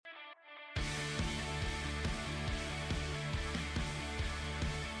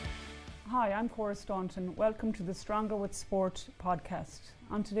Hi, I'm Cora Staunton. Welcome to the Stronger with Sport podcast.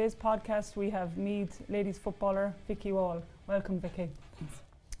 On today's podcast, we have Meath ladies footballer Vicky Wall. Welcome, Vicky. Thanks.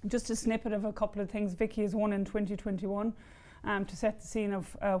 Just a snippet of a couple of things. Vicky has won in 2021 to set the scene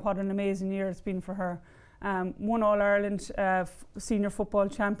of what an amazing year it's been for her. Won All-Ireland Senior Football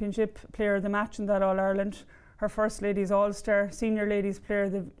Championship, Player of the Match in that All-Ireland. Her first Ladies All-Star, Senior Ladies Player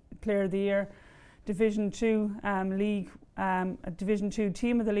of the Year, Division 2 League, a Division 2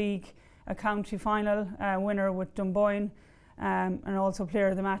 Team of the League, a county final winner with Dunboyne, and also Player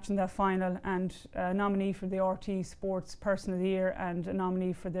of the Match in that final, and a nominee for the RT Sports Person of the Year and a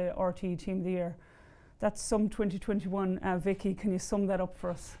nominee for the RT Team of the Year. That's some 2021. Vicky, can you sum that up for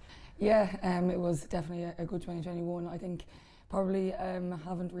us? Yeah, it was definitely a good 2021. I think probably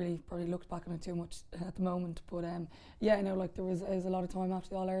haven't really looked back on it too much at the moment, but yeah, I know like there was a lot of time after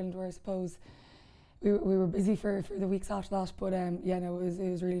the All-Ireland where I suppose we were busy for the weeks after that, but yeah, no, it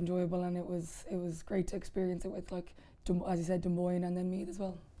was really enjoyable, and it was great to experience it with, like, as you said, Dunboyne and then Meath as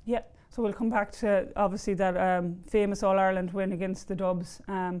well. Yeah. So we'll come back to obviously that famous All-Ireland win against the Dubs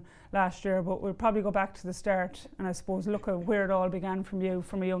last year, but we'll probably go back to the start and I suppose look at where it all began from you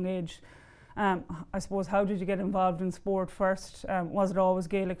from a young age. I suppose, how did you get involved in sport first? Was it always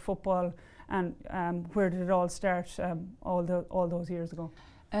Gaelic football, and where did it all start all those years ago?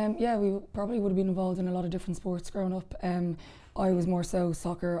 Yeah, we probably would have been involved in a lot of different sports growing up. I was more so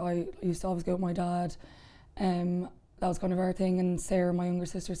soccer. I used to always go with my dad. That was kind of our thing, and Sarah, my younger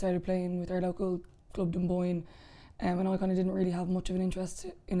sister, started playing with our local club Dunboyne, and I kind of didn't really have much of an interest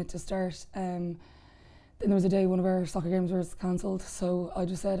in it to start. Then there was a day one of our soccer games was cancelled, so I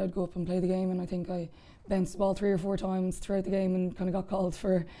just said I'd go up and play the game, and I think I bounced the ball 3 or 4 times throughout the game and kind of got called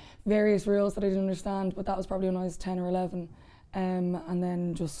for various rules that I didn't understand, but that was probably when I was 10 or 11, and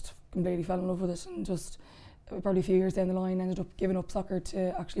then just completely fell in love with it, and just probably a few years down the line ended up giving up soccer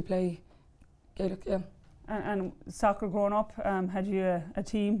to actually play Gaelic, yeah. And soccer growing up, had you a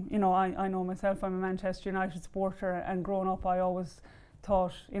team? You know, I know myself, I'm a Manchester United supporter, and growing up I always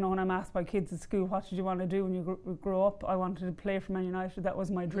thought, you know, when I'm asked by kids at school, what did you want to do when you grow up? I wanted to play for Man United. That was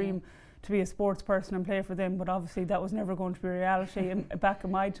my dream, to be a sports person and play for them, but obviously that was never going to be reality back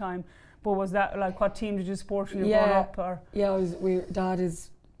in my time. But was that, like, what team did you support when you grew up? Or? Yeah, Dad is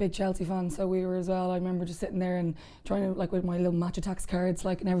big Chelsea fan, so we were as well. I remember just sitting there and trying to, like, with my little Match Attacks cards,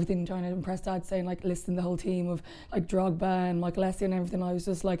 like, and everything, trying to impress Dad, saying, like, listing the whole team of, like, Drogba and Michael Essien and everything. I was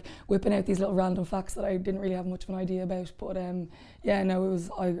just, like, whipping out these little random facts that I didn't really have much of an idea about. But yeah, no,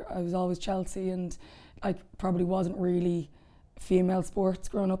 I was always Chelsea, and I probably wasn't really female sports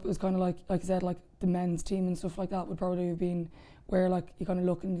growing up. It was kind of like I said, like the men's team and stuff like that would probably have been where, like, you kind of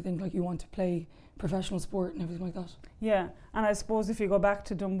look and you think, like, you want to play professional sport and everything like that. Yeah, and I suppose if you go back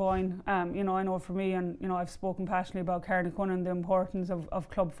to Dunboyne, you know, I know for me, and you know, I've spoken passionately about Carnacunnan, the importance of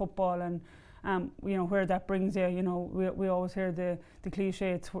club football, and you know, where that brings you. You know, we always hear the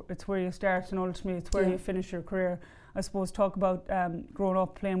cliche, it's where you start and ultimately it's where you finish your career. I suppose talk about growing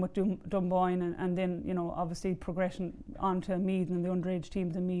up playing with Dunboyne, and then, you know, obviously progression onto Meath and the underage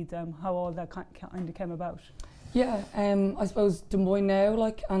teams in Meath, how all that kind of came about. Yeah, I suppose Dunboyne now,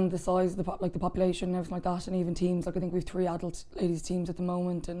 like, and the size of the population and everything like that, and even teams, like, I think we've 3 adult ladies teams at the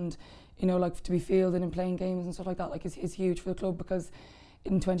moment, and, you know, like, to be fielded and playing games and stuff like that, like, is huge for the club, because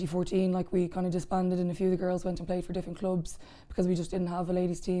in 2014, like, we kind of disbanded and a few of the girls went and played for different clubs because we just didn't have a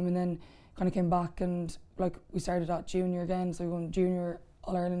ladies team, and then kind of came back and, like, we started at junior again, so we won junior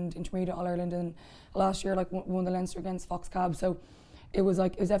All-Ireland, intermediate All-Ireland, and last year, like, won the Leinster against Fox Cab, so it was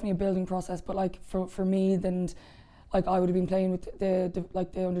definitely a building process. But, like, for me, then, like, I would have been playing with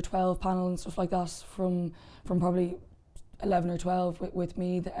the under 12 panel and stuff like that from probably 11 or 12 with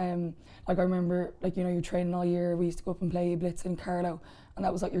me. Like, I remember, like, you know, you're training all year. We used to go up and play Blitz in Carlow, and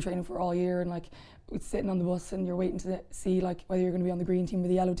that was like you're training for all year, and, like, we're sitting on the bus and you're waiting to see, like, whether you're going to be on the green team or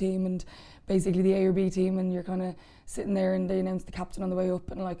the yellow team, and basically the A or B team, and you're kind of sitting there and they announced the captain on the way up,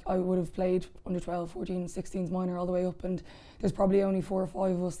 and, like, I would have played under 12, 14, 16s minor all the way up, and there's probably only 4 or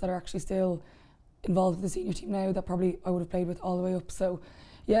 5 of us that are actually still involved with the senior team now that probably I would have played with all the way up. So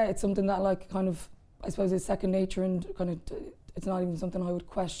yeah, it's something that, like, kind of, I suppose, is second nature, and kind of it's not even something I would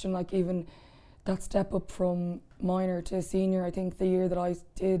question, like, even that step up from minor to senior. I think the year that I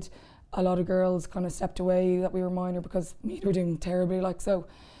did, a lot of girls kind of stepped away that we were minor because we were doing terribly, like, so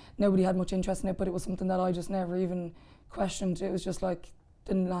nobody had much interest in it, but it was something that I just never even questioned. It was just, like,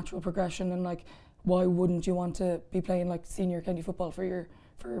 the natural progression, and, like, why wouldn't you want to be playing, like, senior county football for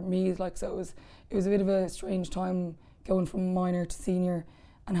me? Like, so it was a bit of a strange time going from minor to senior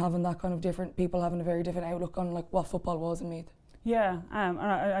and having that kind of different people having a very different outlook on, like, what football was in Meath. Yeah, and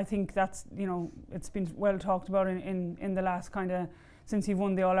I think that's, you know, it's been well talked about in the last kind of since he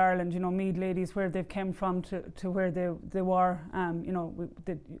won the All-Ireland, you know, Meath ladies, where they've come from to where they were. You know,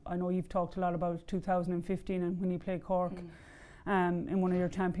 I know you've talked a lot about 2015 and when you played Cork in one of your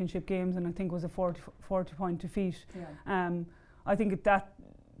championship games, and I think it was a 40-point defeat. I think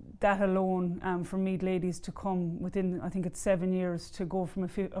that alone for Meath ladies to come within, I think it's 7 years, to go from a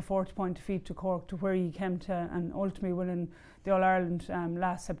 40-point defeat to Cork to where you came to, and ultimately winning the All-Ireland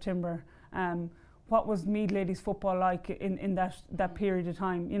last September. What was Meath ladies football like in that period of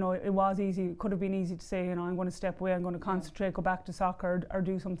time? You know, it was easy, it could have been easy to say, you know, I'm going to step away, I'm going to concentrate, go back to soccer or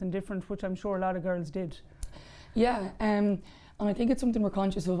do something different, which I'm sure a lot of girls did. Yeah, and I think it's something we're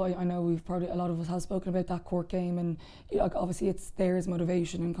conscious of. I know we've probably, a lot of us have spoken about that Cork game, and like, obviously it's there as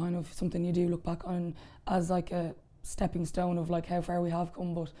motivation and kind of something you do look back on as like a stepping stone of like how far we have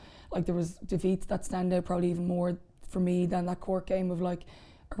come. But like, there was defeats that stand out probably even more for me than that Cork game, of like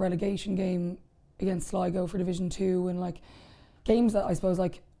a relegation game against Sligo for Division 2, and like games that I suppose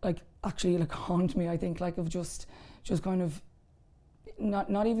like actually like haunt me. I think like of just kind of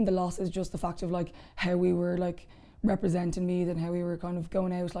not even the losses, just the fact of like how we were like representing Meath and how we were kind of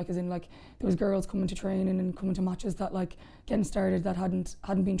going out, like as in like there was girls coming to training and coming to matches that like getting started that hadn't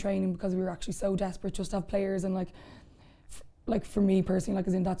been training because we were actually so desperate just to have players. And like for me personally, like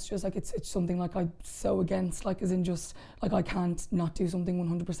as in that's just like it's something like I'm so against, like as in just like I can't not do something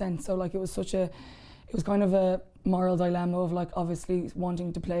 100%. So like it was kind of a moral dilemma of like obviously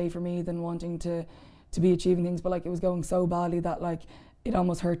wanting to play for Meath and wanting to be achieving things, but like it was going so badly that like it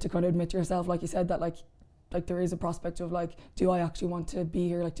almost hurt to kind of admit to yourself, like you said, that like there is a prospect of like, do I actually want to be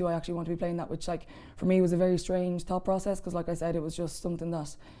here? Like, do I actually want to be playing that? Which like for me was a very strange thought process, because like I said, it was just something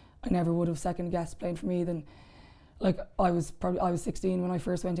that I never would have second guessed playing for Meath. And like I was 16 when I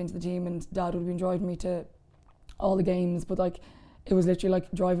first went into the team, and Dad would have been driving me to all the games, but like it was literally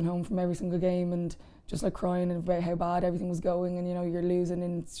like driving home from every single game and just like crying about how bad everything was going, and you know you're losing,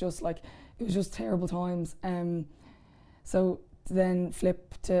 and it's just like it was just terrible times. So to then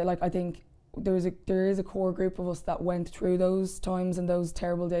flip to like, I think there is a core group of us that went through those times and those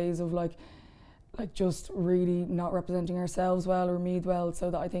terrible days of like just really not representing ourselves well or Meath well, so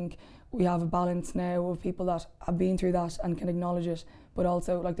that I think we have a balance now of people that have been through that and can acknowledge it, but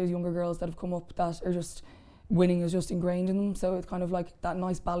also like there's younger girls that have come up that are just winning is just ingrained in them. So it's kind of like that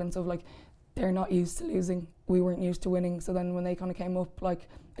nice balance of like they're not used to losing, we weren't used to winning, so then when they kind of came up, like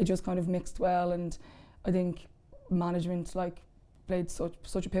it just kind of mixed well. And I think management like played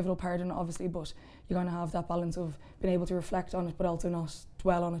such a pivotal part in it, obviously, but you kind of have that balance of being able to reflect on it but also not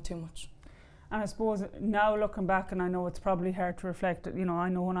dwell on it too much. And I suppose now looking back, and I know it's probably hard to reflect, you know, I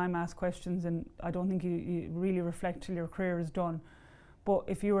know when I'm asked questions and I don't think you really reflect till your career is done, but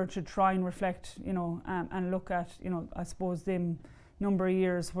if you were to try and reflect, you know, and look at, you know, I suppose them number of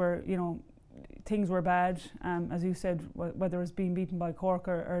years where, you know, things were bad, as you said, whether it's being beaten by Cork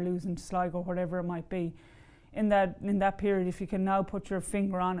or losing to Sligo or whatever it might be, in that period, if you can now put your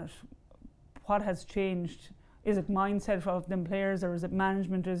finger on it, what has changed? Is it mindset of them players, or is it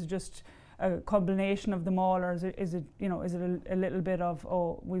management? Is it just a combination of them all, or is it you know, is it a little bit of,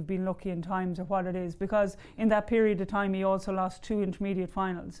 oh, we've been lucky in times, or what it is? Because in that period of time, you also lost 2 intermediate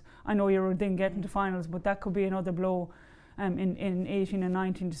finals. I know you were then getting to finals, but that could be another blow in 18 and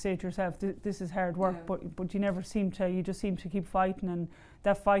 19 to say to yourself, this is hard work, yeah. but you never seem to. You just seem to keep fighting, and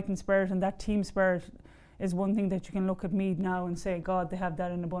that fighting spirit and that team spirit is one thing that you can look at Meath now and say, God, they have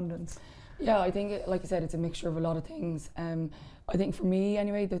that in abundance. Yeah, I think, like I said, it's a mixture of a lot of things. I think for me,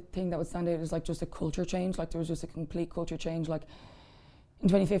 anyway, the thing that would stand out is like just a culture change. Like there was just a complete culture change. Like in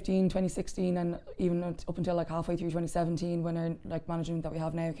 2015, 2016, and even up until like halfway through 2017, when our like management that we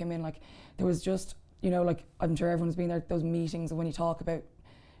have now came in, like there was just, you know, like I'm sure everyone's been there at those meetings of when you talk about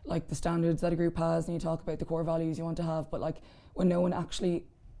like the standards that a group has and you talk about the core values you want to have, but like when no one actually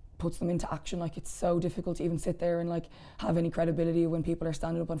puts them into action, like it's so difficult to even sit there and like have any credibility when people are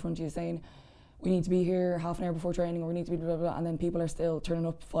standing up in front of you saying we need to be here half an hour before training, or we need to be blah, blah, blah, and then people are still turning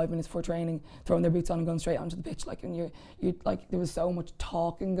up 5 minutes before training, throwing their boots on and going straight onto the pitch. Like, and you like there was so much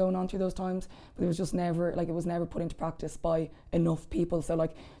talking going on through those times, but there was just never, like it was never put into practice by enough people. So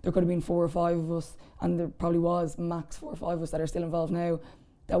like there could have been 4 or 5 of us, and there probably was max 4 or 5 of us that are still involved now,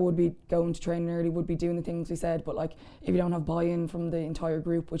 that would be going to training early, would be doing the things we said. But like if you don't have buy-in from the entire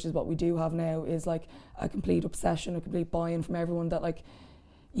group, which is what we do have now, is like a complete obsession, a complete buy-in from everyone, that like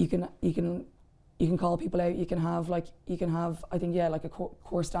you can call people out, you can have I think, yeah, like a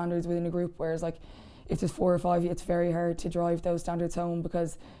core standards within a group, whereas like if there's 4 or 5, it's very hard to drive those standards home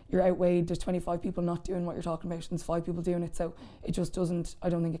because you're outweighed. There's 25 people not doing what you're talking about and there's 5 people doing it, so it just doesn't, I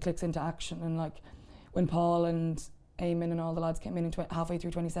don't think it clicks into action. And like when Paul and Eamon and all the lads came in halfway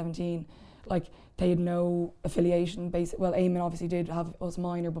through 2017, like they had no affiliation. Well, Eamon obviously did have us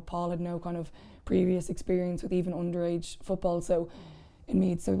minor, but Paul had no kind of previous experience with even underage football. So in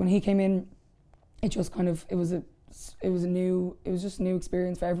Meath, so when he came in, it just kind of it was just a new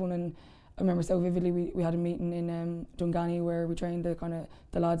experience for everyone. And I remember so vividly we had a meeting in Dunganny where we trained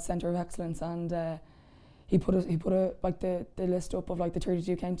the lads' centre of excellence, and he put like the list up of like the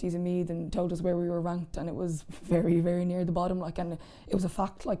 32 counties in Meath and told us where we were ranked, and it was very, very near the bottom, like, and it was a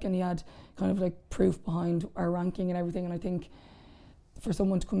fact, like, and he had kind of like proof behind our ranking and everything. And I think for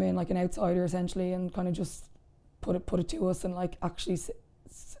someone to come in like an outsider essentially and kind of just put it to us and like actually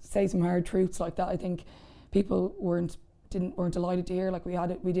say some hard truths like that, I think people weren't delighted to hear. Like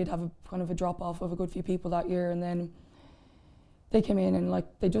we did have a kind of a drop off of a good few people that year, and then they came in and like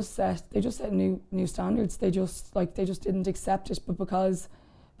they just set new standards. They just didn't accept it, but because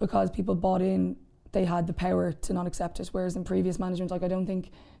people bought in, they had the power to not accept it. Whereas in previous management, like I don't think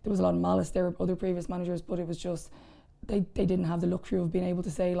there was a lot of malice. There were other previous managers, but it was just they didn't have the luxury of being able to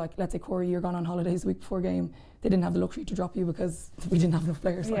say, like, let's say Corey, you're gone on holidays the week before game. They didn't have the luxury to drop you because we didn't have enough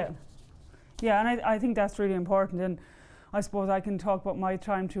players. Yeah, like. Yeah, and I think that's really important. And I suppose I can talk about my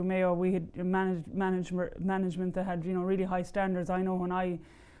time to Mayo. We had management that had, you know, really high standards. I know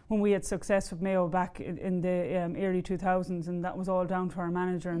when we had success with Mayo back in the early 2000s, and that was all down to our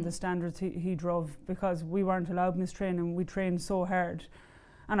manager and the standards he drove, because we weren't allowed mistraining. We trained so hard.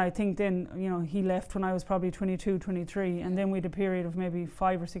 And I think then, you know, he left when I was probably 22, 23, and then we had a period of maybe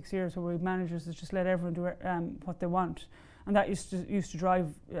 5 or 6 years where we managers to just let everyone do what they want. And that used to drive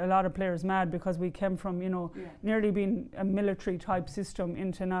a lot of players mad, because we came from, you know, nearly being a military type system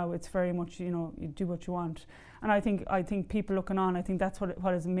into now it's very much, you know, you do what you want. And I think people looking on, I think that's what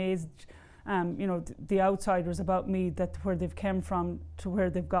has amazed, you know, the outsiders about me, that where they've come from to where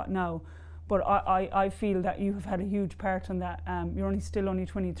they've got now. But I feel that you have had a huge part in that. You're still only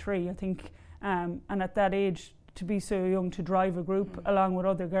 23, I think, and at that age, to be so young to drive a group along with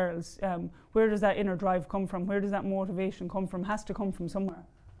other girls, where does that inner drive come from? Where does that motivation come from? Has to come from somewhere.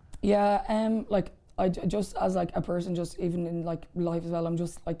 Yeah, like I just as like a person, just even in like life as well, I'm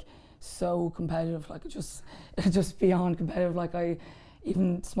just like so competitive, like just beyond competitive. Like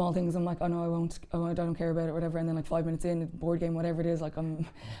even small things, I'm like, oh no, I don't care about it, whatever. And then like 5 minutes in, board game, whatever it is, like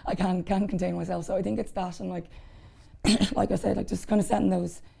I can't contain myself. So I think it's that, and like like I said, like just kind of setting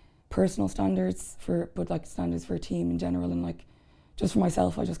those personal standards but like standards for a team in general, and like just for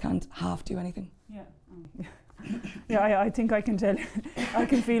myself, I just can't half do anything. Yeah. Yeah, I think I can tell. I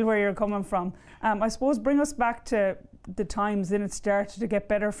can feel where you're coming from. I suppose bring us back to the times then it started to get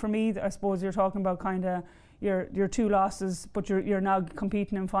better for me. I suppose you're talking about kind of your 2 losses, but you're now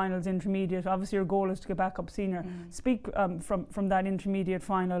competing in finals, intermediate. Obviously your goal is to get back up senior. Speak from that intermediate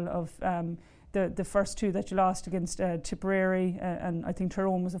final of the first 2 that you lost against Tipperary, and I think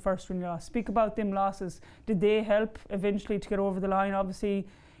Tyrone was the first one you lost. Speak about them losses. Did they help eventually to get over the line? Obviously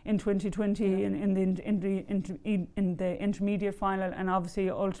in 2020 in the intermediate final, and obviously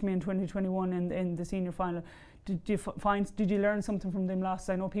ultimately in 2021 in the senior final. Did you learn something from them losses?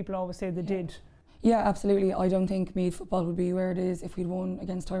 I know people always say they did. Yeah, absolutely. I don't think Meath football would be where it is if we'd won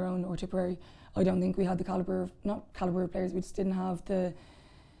against Tyrone or Tipperary. I don't think we had the calibre of players. We just didn't have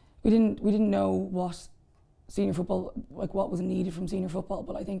we didn't know what senior football, like what was needed from senior football.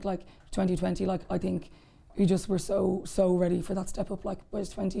 But I think like 2020, like I think we just were so ready for that step up. Like was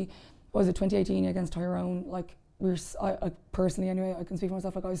 2018 against Tyrone? Like I personally anyway, I can speak for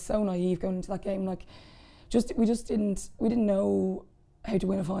myself. Like I was so naive going into that game. Like we didn't know how to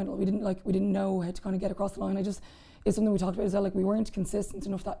win a final. We didn't know how to kind of get across the line. It's something we talked about as well. Like we weren't consistent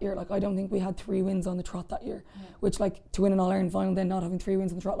enough that year. Like I don't think we had 3 wins on the trot that year, which like to win an All-Ireland final, then not having 3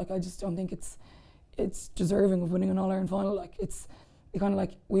 wins on the trot, like I just don't think it's deserving of winning an All-Ireland final. Like it's kind of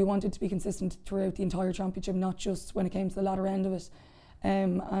like we wanted to be consistent throughout the entire championship, not just when it came to the latter end of it.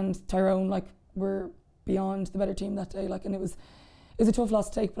 And Tyrone, like, were beyond the better team that day. Like, and it was a tough loss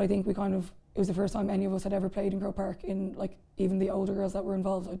to take, but I think it was the first time any of us had ever played in Croke Park. In like even the older girls that were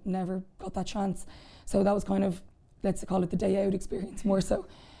involved, I'd never got that chance. So that was kind of, let's call it the day out experience more so.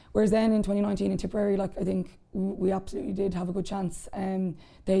 Whereas then in 2019 in Tipperary, like I think we absolutely did have a good chance.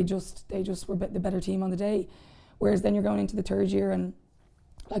 They just were the better team on the day. Whereas then you're going into the third year, and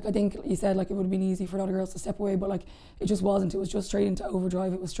like I think you said, like it would have been easy for a lot of girls to step away, but like it just wasn't. It was just straight into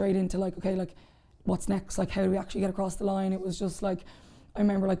overdrive. It was straight into like, okay, like what's next? Like how do we actually get across the line? It was just like, I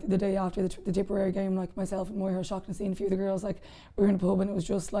remember like the day after the Tipperary game, like myself and Moira were shocked and seeing a few of the girls, like we were in a pub, and it was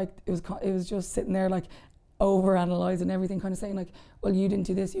just like it was just sitting there like over analysing everything, kind of saying like, well, you didn't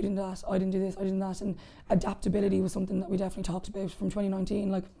do this, you didn't do that, I didn't do this, I didn't do that. And adaptability was something that we definitely talked about from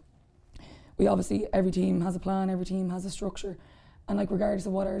 2019. Like we obviously, every team has a plan, every team has a structure, and like regardless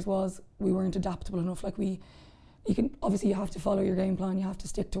of what ours was, we weren't adaptable enough. Like you have to follow your game plan, you have to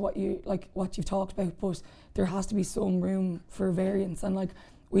stick to what you've talked about, but there has to be some room for variance, and like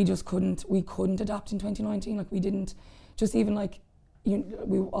we couldn't adapt in 2019. Like we didn't, just even like you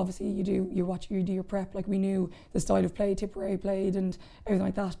do your prep. Like we knew the style of play Tipperary played and everything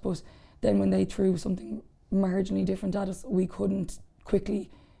like that, but then when they threw something marginally different at us, we couldn't quickly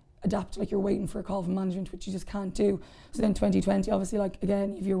adapt. Like you're waiting for a call from management, which you just can't do. So then 2020, obviously, like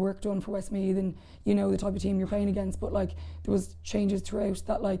again, if your work done for Westmeath and you know the type of team you're playing against, but like there was changes throughout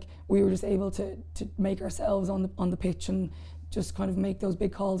that like we were just able to make ourselves on the pitch and just kind of make those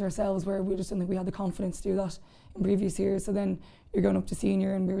big calls ourselves, where we just didn't think we had the confidence to do that in previous years. So then you're going up to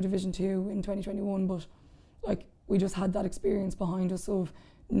senior and we were Division 2 in 2021, but like we just had that experience behind us of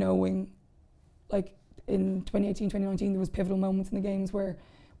knowing, like in 2018, 2019 there was pivotal moments in the games where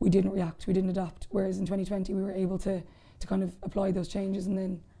we didn't react, we didn't adapt, whereas in 2020 we were able to kind of apply those changes and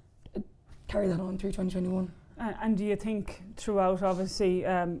then carry that on through 2021. And do you think throughout, obviously,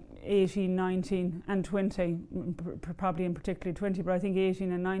 18, 19 and 20, probably in particularly 20, but I think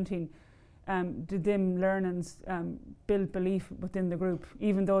 18 and 19, did them learnings build belief within the group,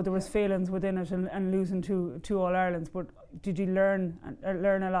 even though there was failings within it and losing two All-Irelands, but did you learn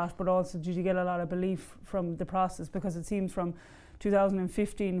a lot, but also did you get a lot of belief from the process? Because it seems from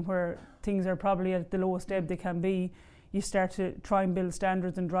 2015, where things are probably at the lowest ebb they can be, you start to try and build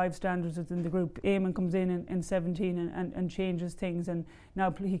standards and drive standards within the group. Eamon comes in 17 and changes things, and now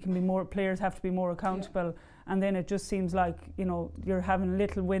he can be more, players have to be more accountable, and then it just seems like, you know, you're having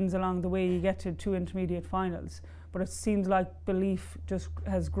little wins along the way, you get to 2 intermediate finals, but it seems like belief just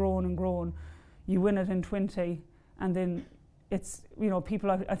has grown and grown. You win it in 20, and then it's, you know,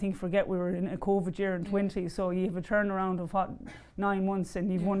 people I think forget we were in a COVID year in 20, so you have a turnaround of 9 months, and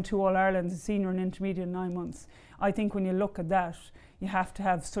you've won 2 All-Irelands, senior and intermediate in 9 months. I think when you look at that, you have to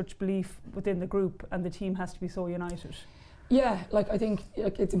have such belief within the group, and the team has to be so united. Yeah, like I think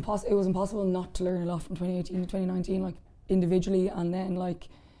like it was impossible not to learn a lot from 2018 to 2019, like individually and then like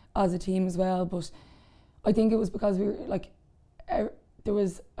as a team as well. But I think it was because we were like there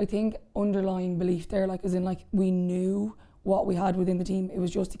was, I think, underlying belief there, like as in like we knew what we had within the team. It was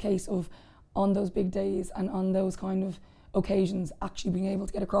just a case of on those big days and on those kind of occasions actually being able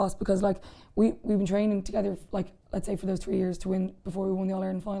to get across, because like we've been training together, like let's say for those 3 years to win before we won the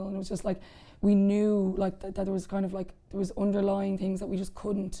All-Ireland final, and it was just like we knew like that there was kind of like there was underlying things that we just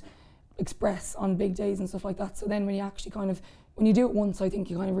couldn't express on big days and stuff like that. So then when you actually kind of, when you do it once, I think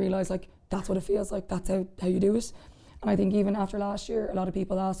you kind of realise like that's what it feels like, that's how you do it. And I think even after last year, a lot of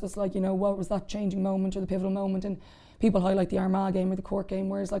people asked us like, you know, what was that changing moment or the pivotal moment, and people highlight the Armagh game or the Cork game,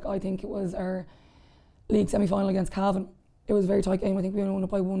 whereas like I think it was our league semi-final against Cavan. It was a very tight game. I think we only won it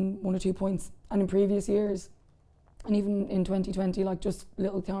by one or 2 points. And in previous years, and even in 2020, like just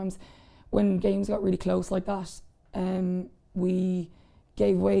little times when games got really close like that, we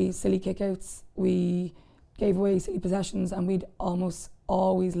gave away silly kickouts, we gave away silly possessions, and we'd almost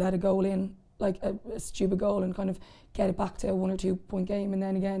always let a goal in, like a stupid goal, and kind of get it back to a 1 or 2 point game, and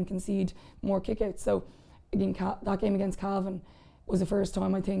then again concede more kickouts. So again, that game against Cavan was the first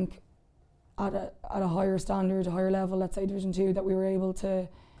time, I think, at a higher standard, a higher level, let's say Division 2, that we were able to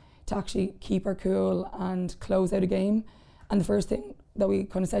actually keep our cool and close out a game. And the first thing that we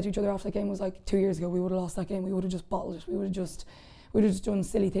kind of said to each other after that game was like, 2 years ago we would have lost that game, we would have just bottled it, we would have just done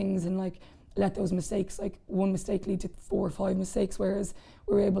silly things and like let those mistakes, like one mistake lead to 4 or 5 mistakes, whereas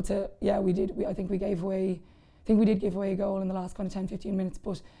we were able to, I think we did give away a goal in the last kind of 10-15 minutes,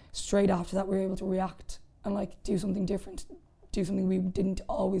 but straight after that we were able to react and like do something different, do something we didn't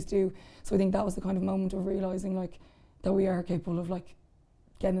always do. So I think that was the kind of moment of realising like that we are capable of like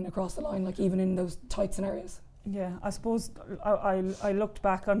getting across the line, like even in those tight scenarios. Yeah, I suppose I looked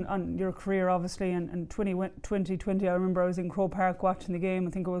back on your career, obviously, and 2020, I remember I was in Croke Park watching the game. I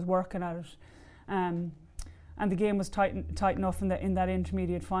think I was working at it, and the game was tight enough in that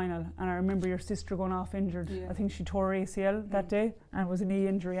intermediate final. And I remember your sister going off injured. Yeah. I think she tore her ACL that day, and it was a knee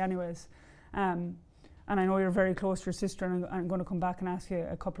injury anyways. And I know you're very close to your sister, and I'm going to come back and ask you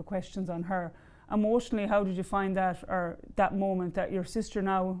a couple of questions on her. Emotionally, how did you find that, or that moment that your sister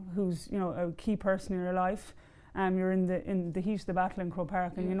now, who's, you know, a key person in your life, you're in the heat of the battle in Croke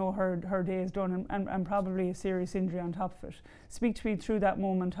Park, and you know her day is done, and probably a serious injury on top of it. Speak to me through that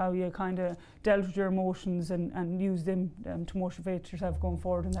moment, how you kind of dealt with your emotions and used them to motivate yourself going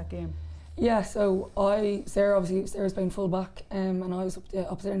forward in that game. Yeah, so Sarah's playing full back, and I was up the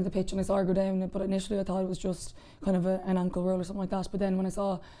opposite end of the pitch, and I saw her go down, but initially I thought it was just kind of an ankle roll or something like that. But then when I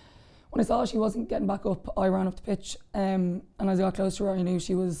saw she wasn't getting back up, I ran up the pitch, and as I got close to her, I knew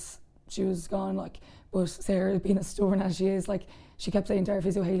she was she was gone. Like, but Sarah, being as stubborn as she is, like, she kept saying to our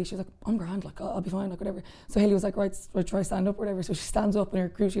physio Hayley, she was like, I'm grand, like I'll be fine, like whatever. So Hayley was like, right, try stand up or whatever. So she stands up and her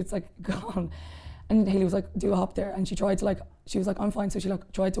crew sheet's like gone. And Hayley was like, do a hop there. And she tried to she was like, I'm fine. So she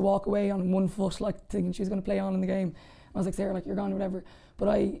like tried to walk away on one foot, like thinking she was going to play on in the game. I was like, Sarah, like you're gone, whatever. But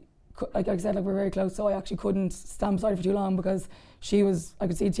like I said, like we're very close. So I actually couldn't stand beside her for too long because I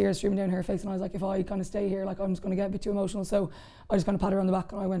could see tears streaming down her face. And I was like, if I kind of stay here, like I'm just going to get a bit too emotional. So I just kind of pat her on the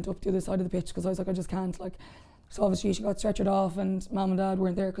back and I went up to the other side of the pitch because I was like, I just can't, like. So obviously she got stretchered off and Mum and Dad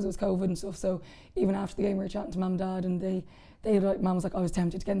weren't there because it was COVID and stuff. So even after the game we were chatting to Mum and Dad and they like, Mum was like, I was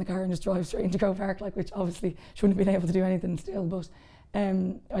tempted to get in the car and just drive straight into Grove Park, like, which obviously she wouldn't have been able to do anything still. But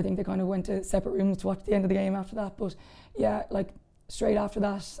I think they kind of went to separate rooms to watch the end of the game after that. But yeah, like straight after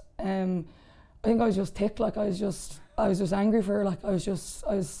that, I think I was just ticked. Like I was just angry for her. Like I was just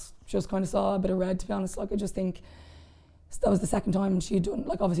kind of saw a bit of red, to be honest. Like I just think that was the second time she'd done,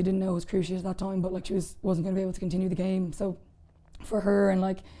 like obviously didn't know it was cruciate at that time, but like she wasn't going to be able to continue the game. So for her and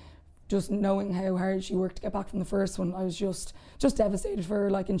like just knowing how hard she worked to get back from the first one, I was just devastated for her.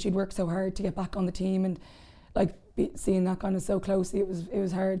 Like, and she'd worked so hard to get back on the team and like seeing that kind of so closely, it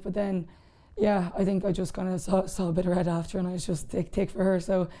was hard. But then, yeah, I think I just kind of saw a bit of red after, and I was just tick for her.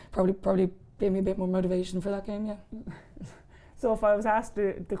 So probably gave me a bit more motivation for that game. Yeah. So if I was asked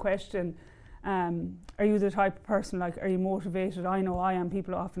the question, are you the type of person, like, are you motivated? I know I am.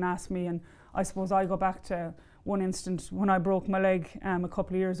 People often ask me, and I suppose I go back to one instance when I broke my leg a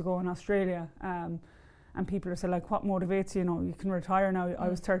couple of years ago in Australia, and people are saying, like, what motivates you? You know, you can retire now. I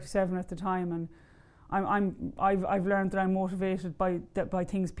was 37 at the time, and I've learned that I'm motivated by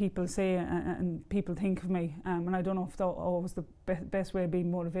things people say and people think of me, and I don't know if that always the best way of being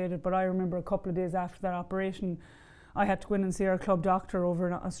motivated. But I remember a couple of days after that operation, I had to go in and see our club doctor over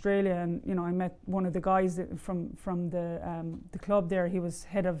in Australia, and you know, I met one of the guys from the club there. He was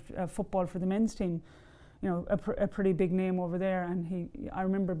head of football for the men's team, you know, a pretty big name over there. And I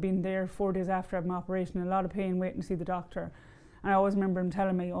remember being there 4 days after I had my operation, in a lot of pain, waiting to see the doctor. And I always remember him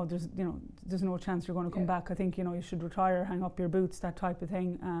telling me, "Oh, there's no chance you're going to come back. I think, you know, you should retire, hang up your boots, that type of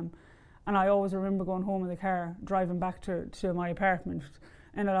thing." And I always remember going home in the car, driving back to my apartment,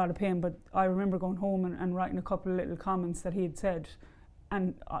 in a lot of pain. But I remember going home and writing a couple of little comments that he had said.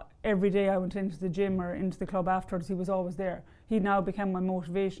 And every day I went into the gym or into the club afterwards, he was always there. He now became my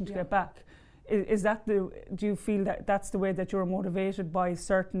motivation to get back. Is that do you feel that that's the way that you're motivated by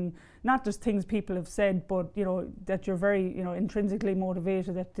certain, not just things people have said, but you know, that you're very, you know, intrinsically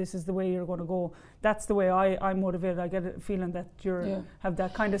motivated that this is the way you're going to go? That's the way I'm motivated. I get a feeling that you have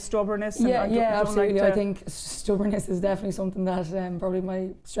that kind of stubbornness. Yeah, absolutely. Like I think stubbornness is definitely something that probably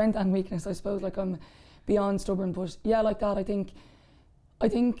my strength and weakness, I suppose. Like I'm beyond stubborn, but yeah, like that. I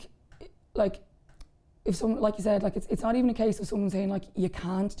think like, if someone, like you said, like it's not even a case of someone saying like you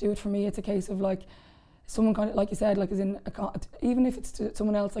can't do it for me. It's a case of like someone kind of, like you said, like is in even if it's to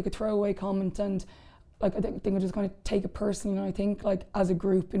someone else, like a throwaway comment, and like I think I just kind of take it personally. And I think like as a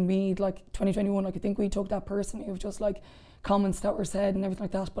group in Meath, like 2021, like I think we took that personally of just like comments that were said and everything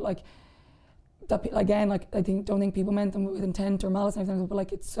like that. But like that again, like I don't think people meant them with intent or malice and everything. But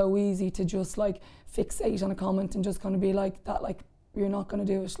like it's so easy to just like fixate on a comment and just kind of be like that, like you're not going to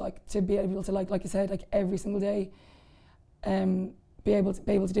do it. Like to be able to like you said, like every single day, be able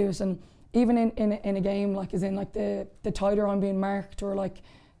to do it. And even in a game, like as in like the tighter I'm being marked, or like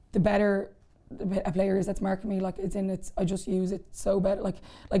the better a player is that's marking me, like I just use it so better.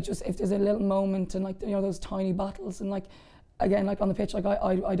 Like just if there's a little moment and like, you know, those tiny battles, and like again, like on the pitch, like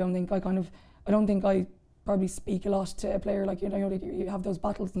I don't think I probably speak a lot to a player. Like, you know, like you have those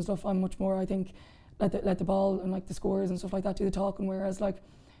battles and stuff. I'm much more, I think, let the ball and like the scores and stuff like that do the talking. Whereas like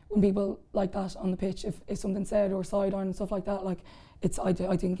when people like that on the pitch, if something's said or sideline and stuff like that, like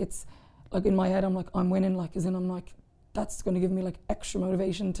I think it's like in my head I'm like, I'm winning, like as in I'm like, that's going to give me like extra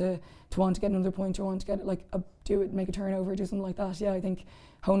motivation to want to get another point, or want to get it, like make a turnover, do something like that. Yeah, I think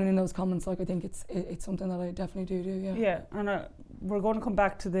honing in those comments, like I think it's something that I definitely do. Yeah. Yeah, and we're going to come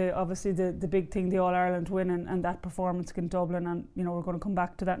back to obviously the big thing, the All Ireland win and that performance in Dublin, and you know, we're going to come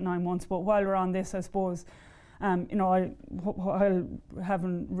back to that 9 months. But while we're on this, I suppose, you know, while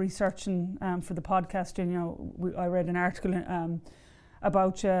having researching for the podcast, you know, I read an article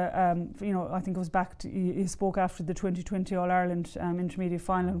about you. You know, I think it was you spoke after the 2020 All Ireland intermediate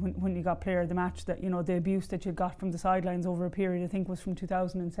final when you got player of the match, that, you know, the abuse that you got from the sidelines over a period, I think was from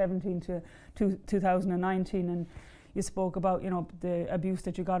 2017 to 2019, and you spoke about, you know, the abuse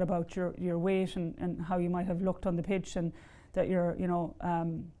that you got about your weight and how you might have looked on the pitch, and that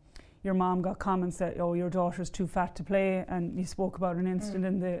your mom got comments that, oh, your daughter's too fat to play, and you spoke about an incident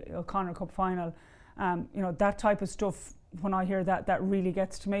in the O'Connor Cup final. You know, that type of stuff when I hear that, that really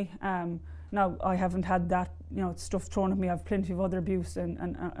gets to me. Now, I haven't had that, you know, stuff thrown at me. I have plenty of other abuse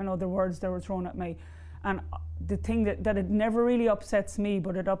and other words that were thrown at me. And the thing that it never really upsets me,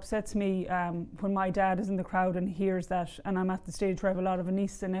 but it upsets me when my dad is in the crowd and hears that, and I'm at the stage where I have a lot of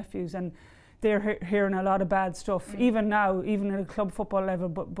nieces and nephews, and they're hearing a lot of bad stuff, even now, even at a club football level,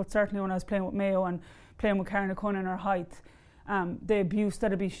 but certainly when I was playing with Mayo and playing with Carnacon in our height, the abuse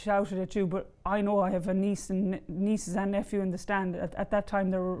that'd be shouted at you. But I know I have a nieces and nephew in the stand. At that time,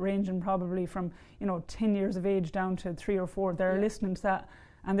 they were ranging probably from, you know, 10 years of age down to 3 or 4. They're listening to that,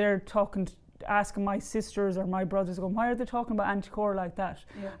 and they're asking my sisters or my brothers, going, why are they talking about Auntie Cora like that?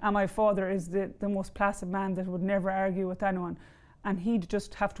 And my father is the most placid man that would never argue with anyone, and he'd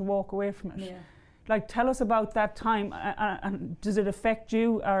just have to walk away from it. Like, tell us about that time, and does it affect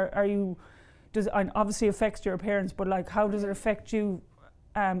you? Are you, does it obviously affects your parents, but like, how does it affect you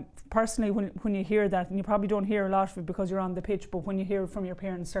personally when you hear that? And you probably don't hear a lot of it because you're on the pitch, but when you hear it from your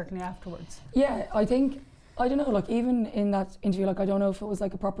parents, certainly afterwards. Yeah, I think, I don't know, like even in that interview, like I don't know if it was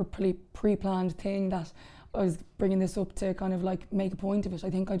like a proper pre-planned thing that I was bringing this up to kind of like make a point of it. I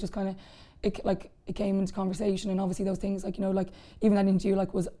think I just kind of, it came into conversation, and obviously those things, like, you know, like even that interview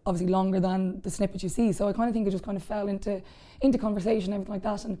like was obviously longer than the snippet you see, so I kind of think it just kind of fell into conversation, everything like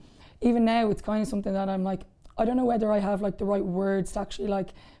that. And even now it's kind of something that I'm like, I don't know whether I have like the right words to actually like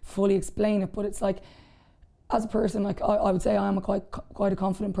fully explain it, but it's like, as a person, like I would say I am quite a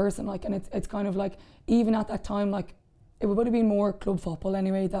confident person, like, and it's kind of like, even at that time, like it would have been more club football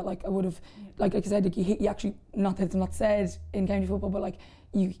anyway, that like I would have, like I said, like you actually, not that it's not said in county football, but like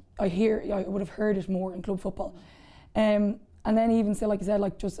I would have heard it more in club football. And then even still, like I said,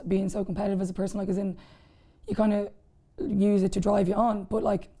 like just being so competitive as a person, like as in, you kind of use it to drive you on, but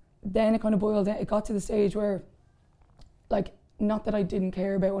like then it kind of boiled down, it got to the stage where, like, not that I didn't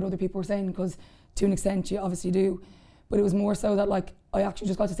care about what other people were saying, because to an extent you obviously do, but it was more so that like I actually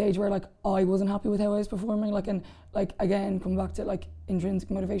just got to the stage where like I wasn't happy with how I was performing, like, and like again coming back to like intrinsic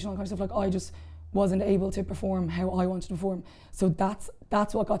motivation, all kind of stuff, like I just wasn't able to perform how I wanted to perform. So that's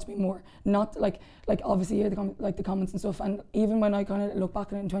what got to me more, not like obviously you hear the comments and stuff, and even when I kind of look back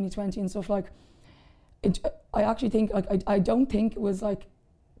at it in 2020 and stuff, like I actually think, like I don't think it was like,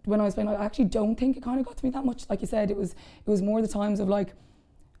 when I was playing, I actually don't think it kind of got to me that much. Like you said, it was more the times of like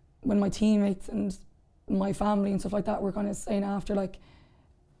when my teammates and my family and stuff like that were kind of saying after like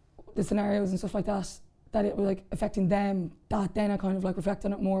the scenarios and stuff like that it was like affecting them, that then I kind of like reflect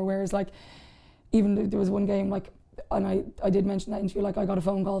on it more. Whereas like even there was one game, like, and I did mention that interview, like I got a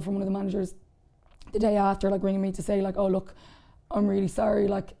phone call from one of the managers the day after, like ringing me to say like, oh look, I'm really sorry,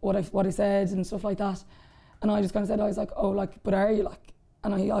 like what I said and stuff like that. And I just kind of said, I was like, oh, like, but are you, like?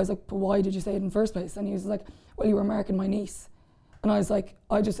 And I was like, but why did you say it in the first place? And he was like, well, you were marking my niece. And I was like,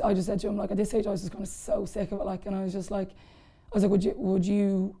 I just said to him, like, at this stage I was just kind of so sick of it, like, and I was just like, would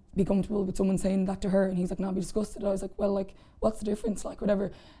you be comfortable with someone saying that to her? And he's like, no, I'd be disgusted. I was like, well, like, what's the difference, like,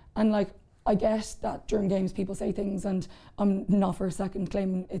 whatever. And like, I guess that during games people say things, and I'm not for a second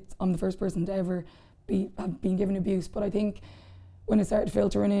claiming I'm the first person to ever have been given abuse, but I think when it started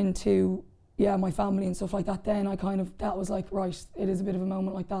filtering into my family and stuff like that, then I kind of, that was like, right, it is a bit of a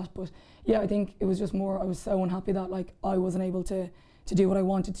moment like that. But yeah, I think it was just more, I was so unhappy that like I wasn't able to do what I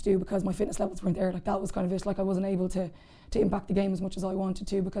wanted to do because my fitness levels weren't there. Like that was kind of it, like I wasn't able to impact the game as much as I wanted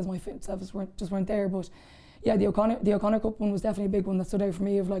to because my fitness levels weren't there. But yeah, the O'Connor Cup one was definitely a big one that stood out for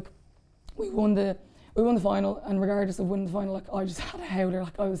me, of like, we won the final, and regardless of winning the final, like I just had a howler.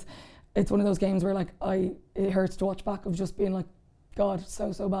 Like it's one of those games where like it hurts to watch back, of just being like, God,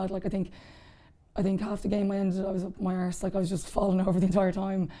 so bad. Like I think half the game I was up my arse, like I was just falling over the entire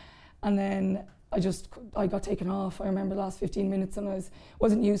time. And then I got taken off. I remember the last 15 minutes, and I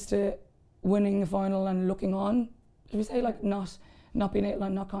wasn't used to winning the final and looking on, should we say, like not being able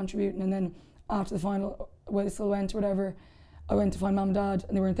and not contributing. And then after the final whistle went or whatever, I went to find Mum and Dad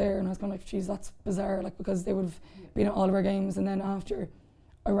and they weren't there, and I was kind of like, geez, that's bizarre, like, because they would have been at all of our games. And then after,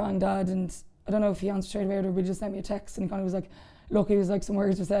 I rang Dad, and I don't know if he answered straight away or he just sent me a text, and he kind of was like, look, he was like, some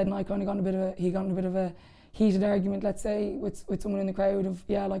words were said, and I kind of got in a bit of a heated argument, let's say, with someone in the crowd of,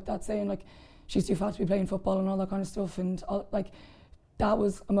 yeah, like that, saying like she's too fat to be playing football and all that kind of stuff. And like that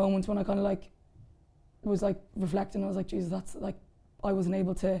was a moment when I kind of like was like reflecting. I was like, Jesus, that's like, I wasn't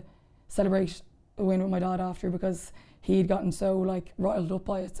able to celebrate a win with my dad after because he'd gotten so like riled up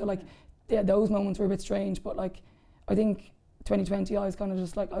by it. So like, yeah, those moments were a bit strange, but like I think 2020 I was kind of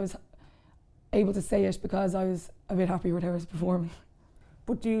just like, I was able to say it because I was a bit happy with how I was performing.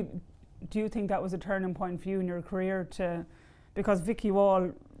 But do you think that was a turning point for you in your career, because Vicky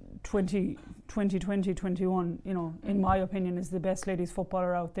Wall 2020-21, you know, in my opinion, is the best ladies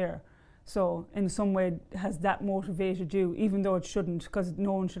footballer out there. So in some way, has that motivated you, even though it shouldn't, because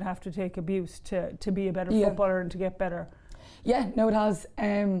no one should have to take abuse to be a better footballer and to get better? Yeah, no, it has.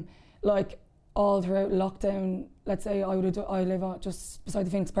 Like all throughout lockdown, let's say I live just beside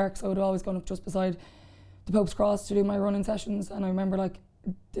the Phoenix Park, so I would always gone up just beside the Pope's Cross to do my running sessions. And I remember like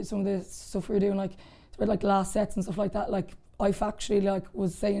some of the stuff we were doing, like the last sets and stuff like that. Like I factually like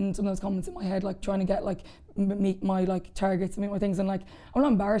was saying some of those comments in my head, like trying to get like meet my like targets and meet my things. And like I'm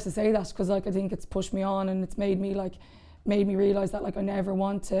not embarrassed to say that, because like I think it's pushed me on, and it's made me realise that like I never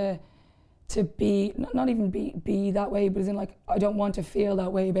want to be, not even be that way, but as in like I don't want to feel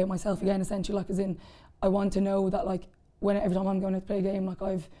that way about myself again, essentially. Like as in I want to know that like every time I'm going to play a game, like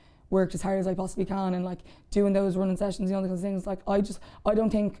I've worked as hard as I possibly can, and like doing those running sessions, you know, those things. Like I don't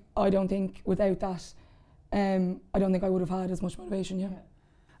think without that, I don't think I would have had as much motivation. Yeah.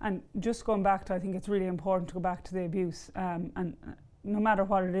 And just going back to, I think it's really important to go back to the abuse, and no matter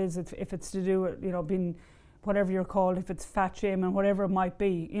what it is, if it's to do with, you know, being whatever you're called, if it's fat shaming, whatever it might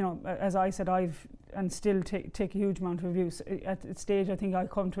be, you know, as I said, I've and still take a huge amount of abuse. At the stage, I think I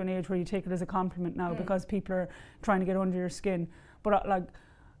come to an age where you take it as a compliment now, because people are trying to get under your skin. But like,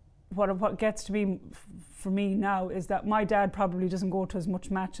 what gets to be for me now is that my dad probably doesn't go to as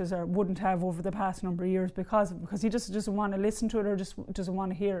much matches, or wouldn't have over the past number of years, because he just doesn't want to listen to it, or just doesn't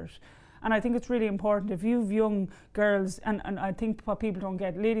want to hear it. And I think it's really important, if you've young girls, and I think what people don't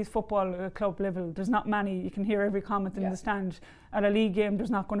get, ladies football club level, there's not many. You can hear every comment in the stand. At a league game,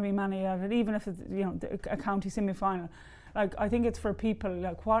 there's not going to be many at it, even if it's, you know, a county semi-final. Like, I think it's for people,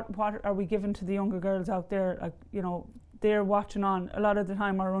 like what are we giving to the younger girls out there? Like, you know, they're watching on, a lot of the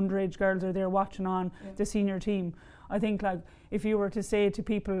time our underage girls are there watching on the senior team. I think like if you were to say to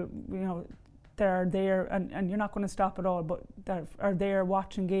people, you know, they're there, and you're not going to stop at all, but they are there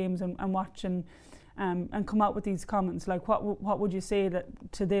watching games and watching and come out with these comments, like what would you say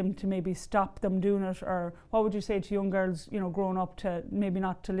to them to maybe stop them doing it, or what would you say to young girls, you know, growing up, to maybe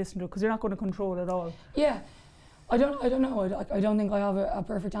not to listen to it, because they're not going to control it all? Yeah. I don't know. I don't think I have a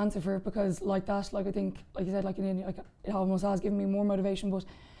perfect answer for it, because like that, like I think, like you said, like it almost has given me more motivation. But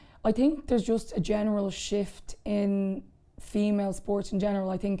I think there's just a general shift in female sports in general.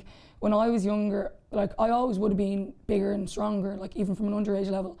 I think when I was younger, like I always would have been bigger and stronger, like even from an underage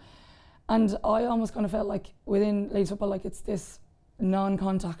level. And I almost kind of felt like within ladies football, like it's this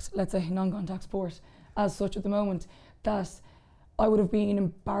non-contact sport as such at the moment, that I would have been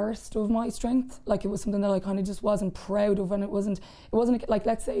embarrassed of my strength. Like it was something that I kind of just wasn't proud of, and it wasn't like,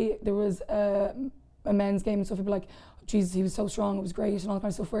 let's say there was a men's game and stuff, I'd be like, oh, Jesus, he was so strong, it was great and all that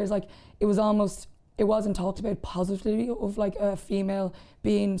kind of stuff. Whereas like it wasn't talked about positively of like a female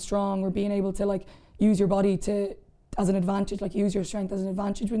being strong, or being able to like use your body as an advantage, like use your strength as an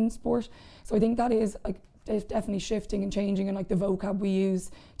advantage within sport. So I think that is like definitely shifting and changing, and like the vocab we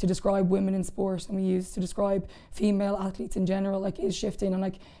use to describe women in sport, and we use to describe female athletes in general, like is shifting, and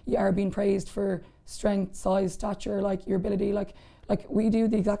like you are being praised for strength, size, stature, like your ability, like we do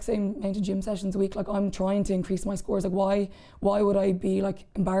the exact same amount of gym sessions a week. Like I'm trying to increase my scores. Like why would I be like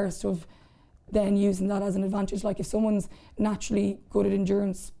embarrassed of then using that as an advantage? Like if someone's naturally good at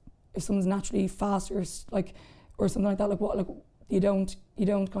endurance, if someone's naturally faster, like, or something like that, like what, like you don't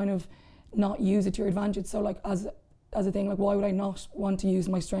kind of not use it to your advantage. So like as a thing, like why would I not want to use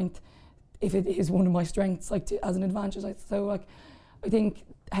my strength if it is one of my strengths, like as an advantage? So like I think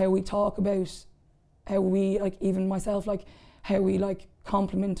how we talk about how we, like even myself, like how we like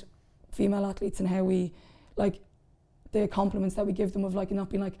compliment female athletes, and how we like the compliments that we give them, of like not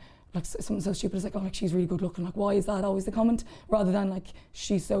being like something so stupid as like, oh, like she's really good looking, like why is that always the comment, rather than like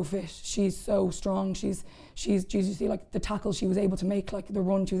she's so fit, she's so strong, she's Jesus, you see like the tackle she was able to make, like the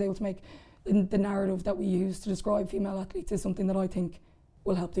run she was able to make. The narrative that we use to describe female athletes is something that I think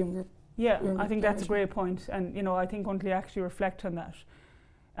will help the younger. Yeah, I think that's a great point, and you know, I think once you actually reflect on that,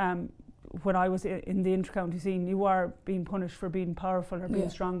 when I was in the inter-county scene, you are being punished for being powerful or being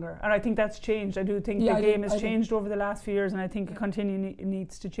stronger, and I think that's changed. I do think the game has changed over the last few years, and I think it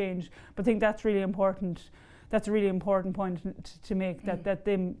needs to change. But I think that's really important. That's a really important point to make,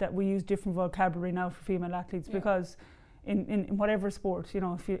 that we use different vocabulary now for female athletes, because in whatever sport, you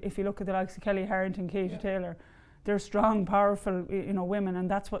know, if you look at the likes of Kelly Harrington, Katie Taylor, they're strong, powerful, you know, women, and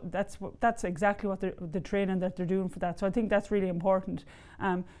that's exactly what the training that they're doing for that. So I think that's really important.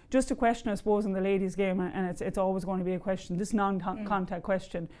 Just a question, I suppose, in the ladies' game, and it's always going to be a question. This non-contact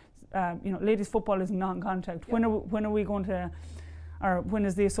question, you know, ladies' football is non-contact. Yeah. When are we going to, or when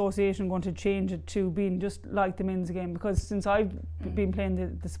is the association going to change it to being just like the men's game? Because since I've been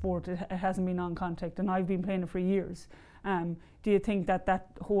playing the sport, it hasn't been non-contact, and I've been playing it for years. Do you think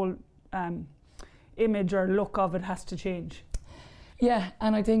that whole image or look of it has to change? Yeah,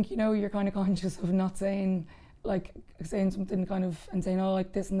 and I think, you know, you're kind of conscious of not saying something kind of and saying, oh,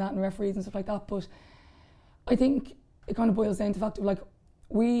 like this and that and referees and stuff like that. But I think it kind of boils down to the fact of like,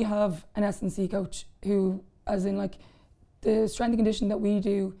 we have an S&C coach who, as in like, the strength and conditioning that we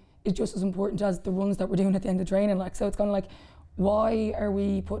do is just as important as the runs that we're doing at the end of training. Like, so it's kind of like, why are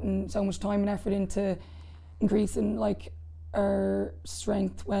we putting so much time and effort into increasing like our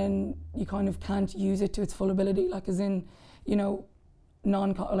strength when you kind of can't use it to its full ability? Like, as in, you know,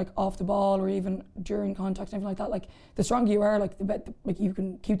 like off the ball or even during contact and everything like that. Like, the stronger you are, like like you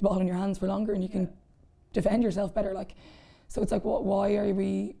can keep the ball in your hands for longer and you can defend yourself better. Like, so it's like, why are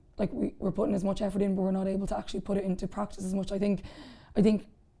we like we're putting as much effort in, but we're not able to actually put it into practice as much? I think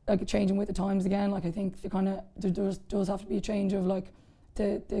like changing with the times again. Like, I think there does have to be a change of like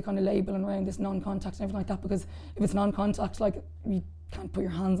the kind of labeling around this non-contact and everything like that. Because if it's non-contact, like you can't put your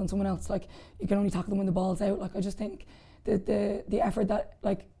hands on someone else. Like, you can only tackle them when the ball's out. Like, I just think the effort that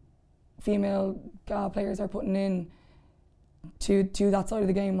like female GA players are putting in to that side of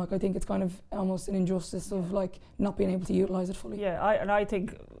the game, like I think it's kind of almost an injustice of like not being able to utilise it fully. Yeah, I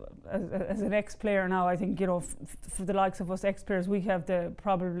think as an ex-player now, I think, you know, for the likes of us ex-players, we have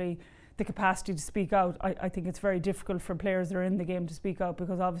probably the capacity to speak out. I think it's very difficult for players that are in the game to speak out,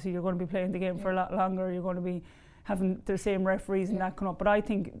 because obviously you're going to be playing the game for a lot longer, you're going to be having the same referees and that come up. But I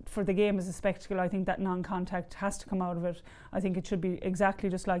think for the game as a spectacle, I think that non-contact has to come out of it. I think it should be exactly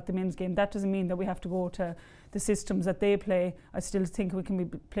just like the men's game. That doesn't mean that we have to go to the systems that they play. I still think we can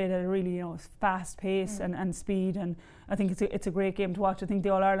be played at a really, you know, fast pace and speed, and I think it's a great game to watch. I think the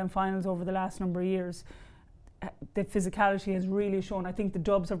All-Ireland finals over the last number of years, the physicality has really shown. I think the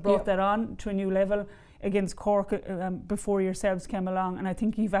Dubs have brought that on to a new level against Cork before yourselves came along, and I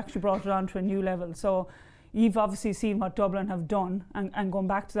think you've actually brought it on to a new level. So you've obviously seen what Dublin have done, and going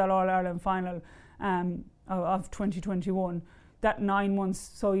back to that All-Ireland final of 2021, that 9 months,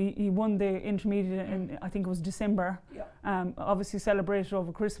 so he won the intermediate in, I think it was December, obviously celebrated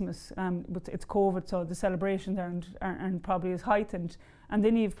over Christmas, but it's COVID, so the celebrations aren't probably as heightened. And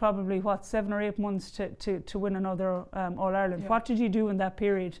then you've probably, 7 or 8 months to win another All-Ireland. What did you do in that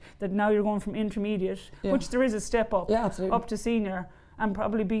period that now you're going from intermediate, which there is a step up, up to senior, and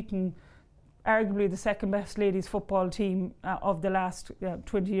probably beaten arguably the second best ladies football team of the last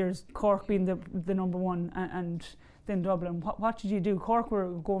 20 years, Cork being the number one, and then Dublin. What did you do? Cork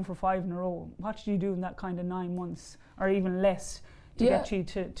were going for 5 in a row. What did you do in that kind of 9 months, or even less, to get you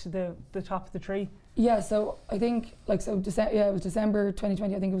to the top of the tree? Yeah, so I think it was December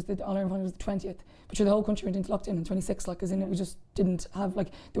 2020. I think it was the All-Ireland final was the 20th. But sure, the whole country went into lockdown in 26. Like, as in, we just didn't have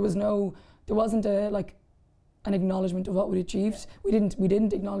there wasn't an acknowledgement of what we'd achieved. We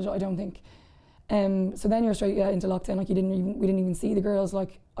didn't acknowledge it, I don't think. So then you're straight into lockdown. Like, we didn't even see the girls.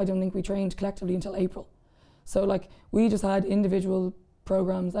 Like, I don't think we trained collectively until April. So like, we just had individual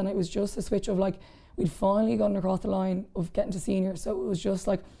programs, and it was just a switch of like, we'd finally gotten across the line of getting to senior. So it was just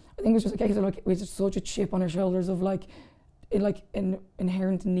like, I think it was just a case of like, we had just such a chip on our shoulders of like, an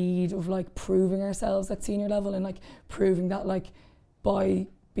inherent need of like proving ourselves at senior level, and like proving that like by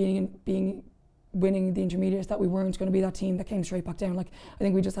winning the intermediates that we weren't going to be that team that came straight back down. Like, I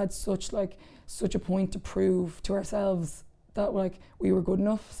think we just had such a point to prove to ourselves that like we were good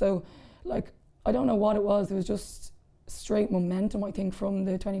enough. So like, I don't know what it was. It was just straight momentum, I think, from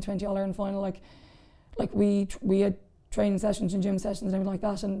the 2020 All-Ireland final. Like we had training sessions and gym sessions and everything like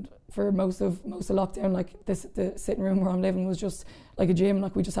that. And for most of lockdown, like the sitting room where I'm living was just like a gym.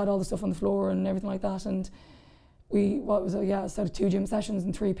 Like, we just had all the stuff on the floor and everything like that. And sort of 2 gym sessions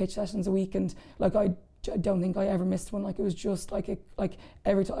and 3 pitch sessions a week. And like, I don't think I ever missed one. Like, it was just like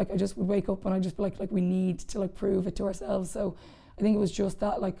every time, like, I just would wake up and I'd just be like we need to like prove it to ourselves. So I think it was just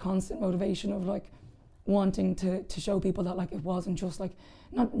that like constant motivation of like wanting to show people that like it wasn't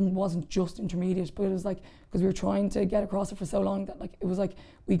just intermediate, but it was like, because we were trying to get across it for so long that like it was like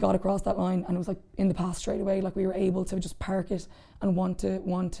we got across that line and it was like in the past straight away. Like, we were able to just park it and want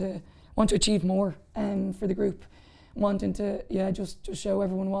to achieve more for the group, wanting to just show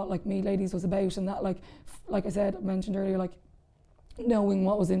everyone what like Me Ladies was about, and that like I said, I mentioned earlier, like knowing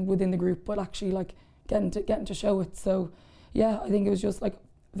what was within the group, but actually like getting to show it. So yeah, I think it was just like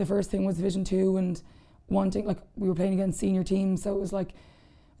the first thing was Division 2 and wanting, like, we were playing against senior teams, so it was like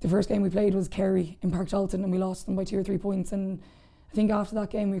the first game we played was Kerry in Park Dalton, and we lost them by 2 or 3 points. And I think after that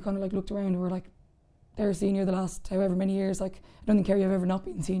game we kind of like looked around and we were like, they're senior the last however many years. Like, I don't think Kerry have ever not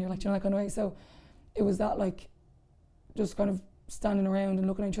been senior, like, you know, that kind of way. So it was that like just kind of standing around and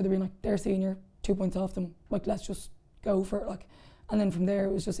looking at each other being like, they're senior, 2 points off them, like, let's just go for it. Like, and then from there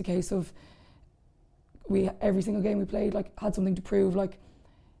it was just a case of every single game we played like had something to prove. Like,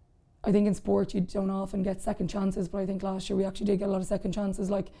 I think in sport you don't often get second chances, but I think last year we actually did get a lot of second chances.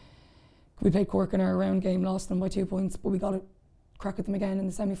 Like, we played Cork in our round game, lost them by 2 points, but we got a crack at them again in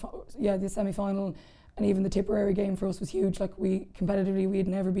the semi-final. And even the Tipperary game for us was huge. Like, we competitively, we had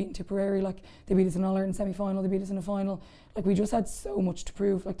never beaten Tipperary. Like, they beat us in All-Ireland semi-final, they beat us in a final. Like, we just had so much to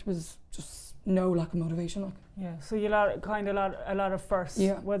prove. Like, there was just no lack of motivation. Like. Yeah, so you a lot of firsts.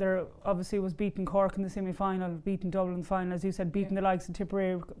 Yeah. Whether obviously it was beating Cork in the semi-final, beating Dublin in the final, as you said, beating the likes of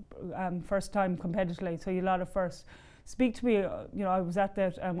Tipperary first time competitively. So you a lot of firsts. Speak to me. I was at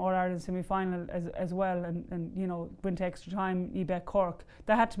that All-Ireland semi-final as well, and went to extra time. You bet Cork.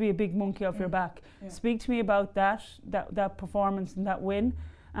 That had to be a big monkey off your back. Yeah. Speak to me about that performance and that win,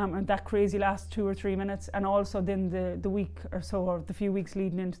 and that crazy last 2 or 3 minutes, and also then the week or so, or the few weeks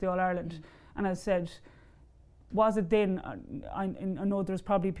leading into the All-Ireland. And as I said, was it then? I know there's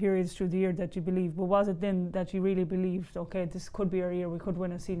probably periods through the year that you believe, but was it then that you really believed? Okay, this could be our year. We could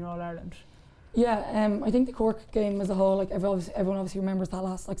win a senior All-Ireland. Yeah, I think the Cork game as a whole, like everyone obviously remembers that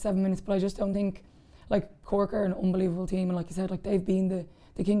last 7 minutes, but I just don't think, like, Cork are an unbelievable team, and like you said, like, they've been the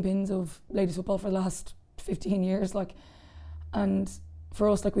kingpins of ladies football for the last 15 years, like, and for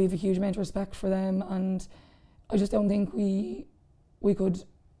us, like, we have a huge amount of respect for them, and I just don't think we could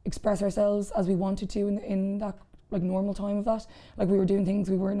express ourselves as we wanted to in that like normal time of that. Like, we were doing things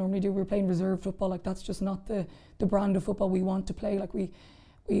we weren't normally doing. We were playing reserve football. Like, that's just not the brand of football we want to play. Like, we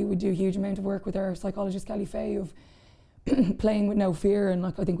would do a huge amount of work with our psychologist Kelly Fay of playing with no fear, and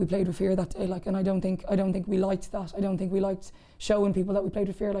like, I think we played with fear that day. Like, and I don't think we liked that. I don't think we liked showing people that we played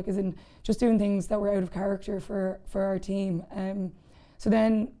with fear. Like, as in just doing things that were out of character for our team. So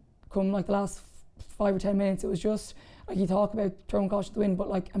then, come like the last 5 or 10 minutes, it was just like, you talk about throwing caution to the wind, but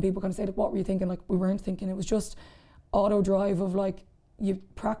like, and people kind of say, like, what were you thinking? Like, we weren't thinking. It was just auto drive of like, you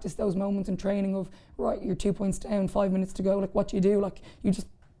practice those moments in training of, right, you're 2 points down, 5 minutes to go. Like, what do you do? Like, you just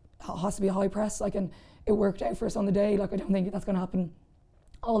has to be a high press. Like, and it worked out for us on the day. Like, I don't think that's going to happen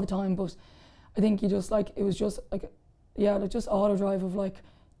all the time, but I think you just like, it was just like, yeah, like just auto drive of like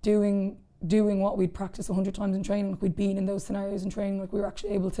doing what we'd practiced 100 times in training. Like, we'd been in those scenarios in training. Like, we were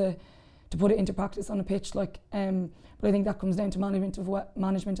actually able to put it into practice on the pitch. Like, but I think that comes down to management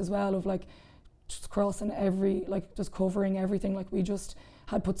as well, of like just crossing just covering everything. Like, we just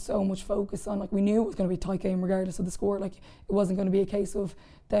had put so much focus on, like, we knew it was going to be a tight game regardless of the score. Like, it wasn't going to be a case of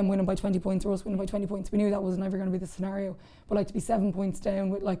them winning by 20 points or us winning by 20 points. We knew that was never going to be the scenario. But like, to be 7 points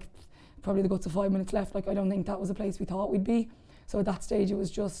down with like probably the guts of 5 minutes left, like, I don't think that was a place we thought we'd be. So at that stage, it was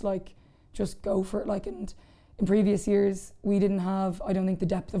just like, just go for it. Like, and in previous years, we didn't have, I don't think, the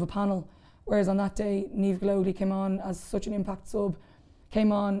depth of a panel. Whereas on that day, Niamh Glody came on as such an impact sub,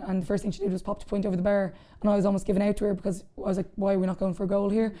 came on, and the first thing she did was popped a point over the bar, and I was almost giving out to her because I was like, why are we not going for a goal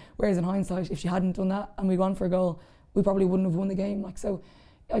here? Whereas in hindsight, if she hadn't done that and we'd gone for a goal, we probably wouldn't have won the game. Like, so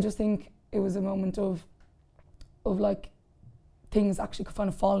I just think it was a moment of like, things actually could kind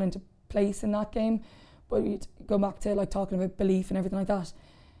of fall into place in that game. But we'd go back to like talking about belief and everything like that.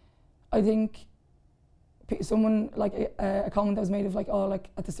 I think someone, like a comment that was made of like, oh, like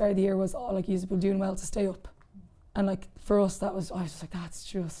at the start of the year was, oh, like, you've been doing well to stay up. And like, for us, I was just like, that's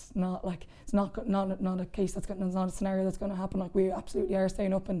just not like, it's not a case it's not a scenario that's going to happen. Like, we absolutely are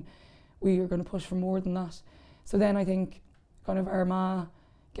staying up, and we are going to push for more than that. So then I think kind of Armagh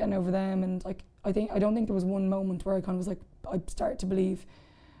getting over them, and like, I don't think there was one moment where I kind of was like, I started to believe.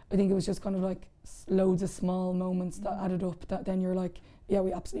 I think it was just kind of like loads of small moments that added up, that then you're like, yeah,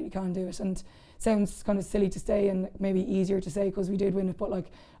 we absolutely can do it. And it sounds kind of silly to say and maybe easier to say because we did win it, but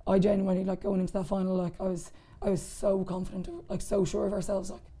like, I genuinely, like, going into that final, like, I was so confident, like, so sure of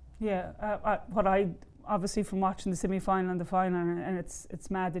ourselves. Like, yeah, what I obviously from watching the semi-final and the final, and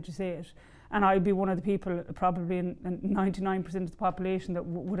it's mad that you say it, and I'd be one of the people, probably in 99% of the population, that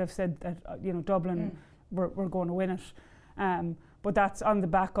would have said that Dublin were going to win it. But that's on the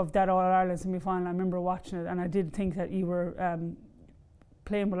back of that All-Ireland semi-final. I remember watching it, and I did think that you were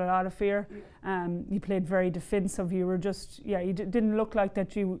playing with a lot of fear. You played very defensive. You were just, you didn't look like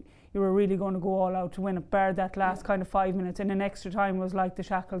that you were really going to go all out to win it, bar that last kind of 5 minutes. And in extra time was like the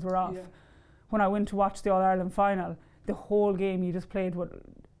shackles were off. Yeah. When I went to watch the All-Ireland final, the whole game you just played with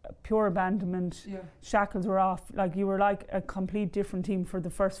pure abandonment. Yeah. Shackles were off. Like, you were like a complete different team for the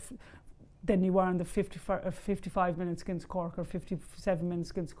first than you were in the 55 minutes against Cork or 57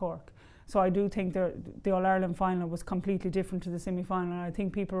 minutes against Cork. So I do think the All-Ireland final was completely different to the semi-final. And I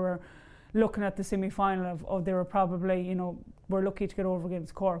think people were looking at the semi-final of they were probably, we're lucky to get over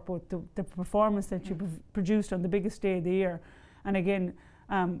against Cork, but the performance that you produced on the biggest day of the year. And again,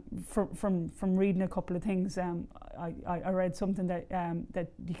 from reading a couple of things, I read something that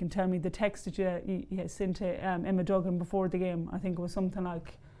you can tell me the text that you sent to Emma Duggan before the game. I think it was something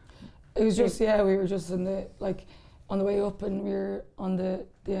like, It was just, yeah, we were just in the, like, on the way up, and we were on the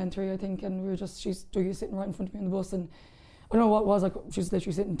N3, I think, and we were just, Dougie was sitting right in front of me on the bus, and I don't know what it was, like, she was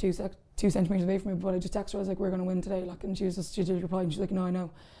literally sitting 2 centimetres away from me, but I just texted her, I was like, we're going to win today, like, and she did reply, and she's like, no, I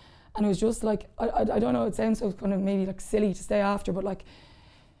know. And it was just like, I don't know, it sounds so kind of maybe like silly to say after, but like,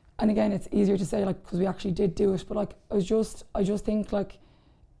 and again, it's easier to say like, because we actually did do it, but like, I just think like,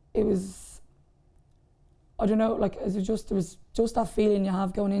 it was, I don't know, like, there was just that feeling you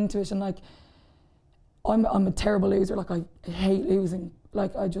have going into it, and like, I'm a terrible loser, like, I hate losing,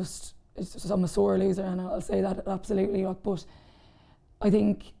 like, I'm a sore loser, and I'll say that absolutely, like, but I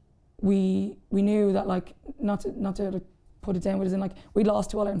think we knew that, like, not to like, put it down, but as in, like, we lost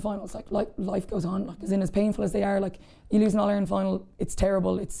 2 All-Ireland finals, like life goes on, like, as in, as painful as they are, like, you lose an All-Ireland final, it's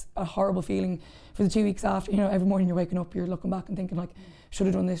terrible, it's a horrible feeling. For the 2 weeks after, you know, every morning you're waking up, you're looking back and thinking like, should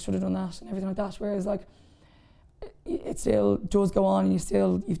have done this, should have done that, and everything like that, whereas like, it still does go on, and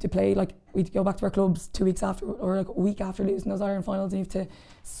you have to play, like, we'd go back to our clubs 2 weeks after, or like a week after losing those Ireland finals, and you have to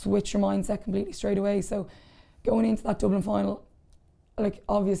switch your mindset completely straight away. So going into that Dublin final, like,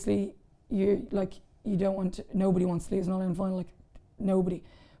 obviously you don't want to, nobody wants to lose an All-Ireland final, like, nobody,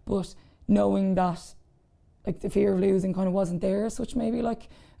 but knowing that, like, the fear of losing kind of wasn't there as such, maybe, like,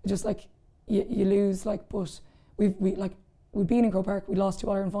 just like you lose, like, but we'd been in Croke Park, we'd lost 2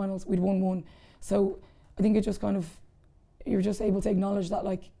 All-Ireland finals, we'd won 1, so I think it just kind of, you're just able to acknowledge that,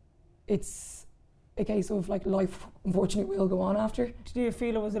 like, it's a case of, like, life unfortunately will go on after. Do you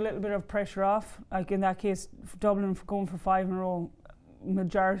feel it was a little bit of pressure off? Like, in that case, Dublin going for 5 in a row,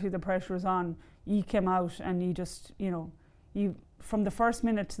 majority of the pressure was on. You came out and you just, you know, you from the first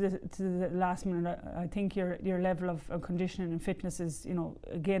minute to the last minute, I think your level of conditioning and fitness is, you know,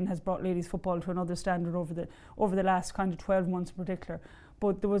 again has brought ladies football to another standard over the last kind of 12 months in particular.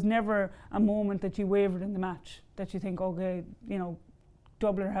 But there was never a moment that you wavered in the match, that you think, okay, you know,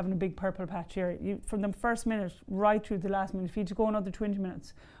 Dublin are having a big purple patch here. From the first minute right through the last minute, if you had to go another 20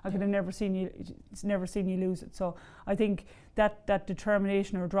 minutes, I could have never seen you lose it. So I think that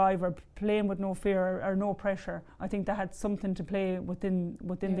determination or drive, or playing with no fear or no pressure, I think that had something to play within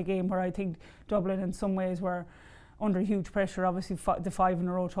the game, where I think Dublin in some ways were under huge pressure. Obviously the 5 in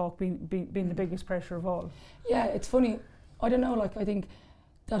a row talk being the biggest pressure of all. Yeah, it's funny. I don't know, like, I think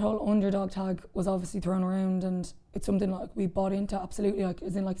that whole underdog tag was obviously thrown around, and it's something like we bought into, absolutely, like,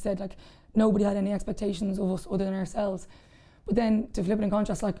 as in, like I said, like, nobody had any expectations of us other than ourselves. But then to flip it in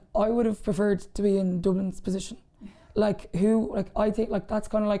contrast, like, I would have preferred to be in Dublin's position. Like, I think, like, that's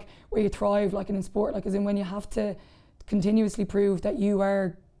kind of like where you thrive, like, in sport, like, as in when you have to continuously prove that you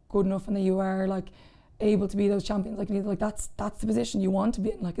are good enough and that you are, like, able to be those champions, like that's the position you want to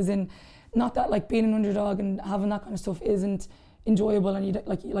be in, like, as in, not that, like, being an underdog and having that kind of stuff isn't enjoyable, and you,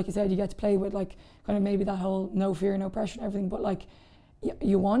 like you said, you get to play with, like, kind of maybe that whole no fear, no pressure and everything, but like,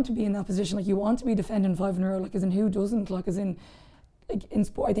 you want to be in that position, like, you want to be defending 5 in a row, like, as in, who doesn't, like, as in, like, in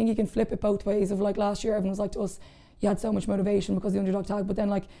sport, I think you can flip it both ways. Of, like, last year everyone was like to us, you had so much motivation because of the underdog tag, but then,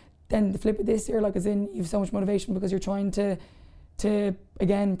 like, then the flip it this year, like, as in, you have so much motivation because you're trying to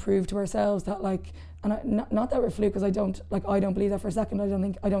again prove to ourselves that, like, and not that we're fluke, because I don't believe that for a second.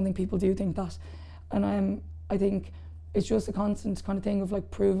 I don't think people do think that, and I think it's just a constant kind of thing of,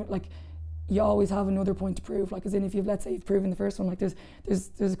 like, proving, like, you always have another point to prove, like, as in, if let's say you've proven the first one, like,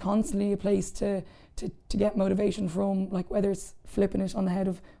 there's constantly a place to get motivation from, like, whether it's flipping it on the head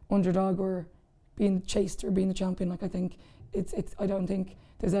of underdog or being chased or being the champion. Like, I think it's I don't think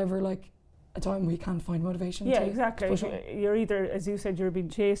there's ever, like, a time where you can't find motivation. Yeah, exactly. You're either, as you said, you're being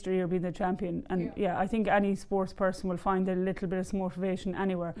chased or you're being the champion. And yeah, I think any sports person will find a little bit of motivation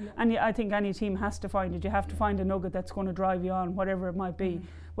anywhere. Yeah. And I think any team has to find it. You have to find a nugget that's going to drive you on, whatever it might be.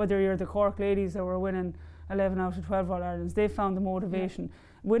 Whether you're the Cork ladies that were winning 11 out of 12 All-Irelands, they found the motivation. Yeah.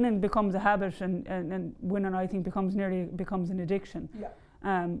 Winning becomes a habit, and winning, I think, becomes an addiction.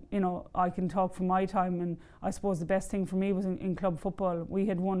 Yeah. You know, I can talk from my time, and I suppose the best thing for me was in club football. We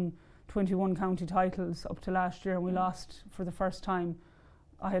had won 21 county titles up to last year, and we lost for the first time.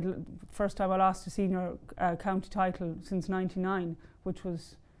 First time I lost a senior county title since '99, which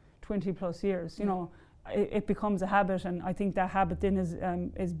was 20 plus years. You know, it becomes a habit, and I think that habit then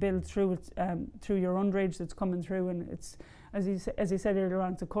is built through your underage that's coming through, and it's, as you said earlier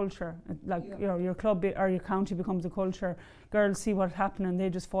on, it's a culture. You know, your club or your county becomes a culture. Girls see what's happening, they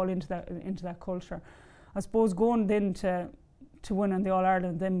just fall into that culture. I suppose going then to winning the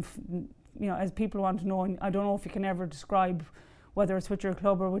All-Ireland, then, you know, as people want to know, and I don't know if you can ever describe, whether it's with your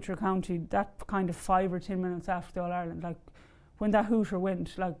club or with your county, that kind of 5 or 10 minutes after the All-Ireland, like, when that hooter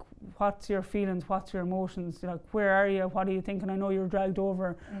went, like, what's your feelings, what's your emotions, like, where are you, what are you thinking? I know you're dragged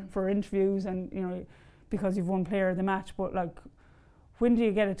over for interviews, and, you know, because you've won player of the match, but, like, when do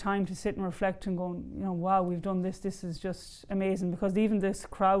you get a time to sit and reflect and go, you know, wow, we've done this, this is just amazing, because even this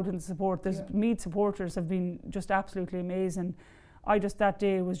crowd and support, this Meath supporters have been just absolutely amazing. That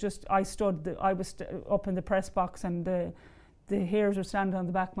day was just, I was up in the press box, and the hairs were standing on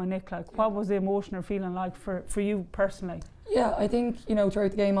the back of my neck. Like, what was the emotion or feeling like for you personally? Yeah, I think, you know,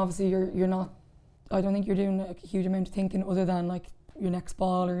 throughout the game, obviously you're not, I don't think you're doing a huge amount of thinking other than like your next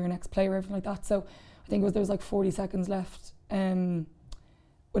ball or your next play or everything like that. So I think there was like 40 seconds left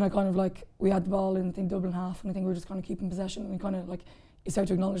when I kind of like, we had the ball in, I think, Dublin half, and I think we were just kind of keeping possession, and kind of like, you start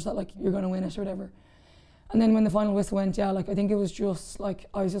to acknowledge that like you're going to win it or whatever. And then when the final whistle went, yeah, like I think it was just like,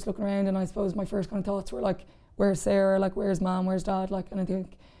 I was just looking around, and I suppose my first kind of thoughts were like, where's Sarah, like where's Mum, where's Dad, like, and I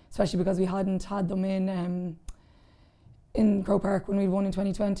think especially because we hadn't had them in Croke Park when we'd won in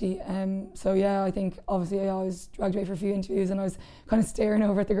 2020. So yeah, I think obviously I was dragged away for a few interviews, and I was kind of staring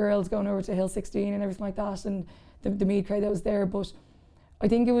over at the girls going over to Hill 16 and everything like that, and the Meath crowd that was there. But I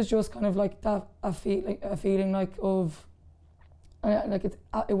think it was just kind of like that, a feeling like of, like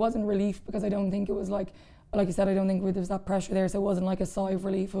it wasn't relief, because I don't think it was like you said, I don't think there was that pressure there, so it wasn't like a sigh of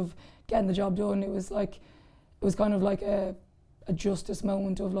relief of getting the job done. It was kind of like a justice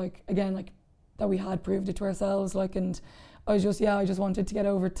moment of like, again, like that we had proved it to ourselves, like, and I just wanted to get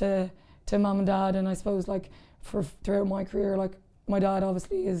over to Mum and Dad. And I suppose like throughout my career, like my dad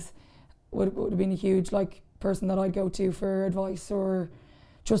obviously would have been a huge like person that I'd go to for advice, or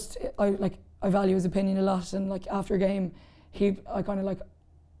just I value his opinion a lot. And like after a game, I kind of like,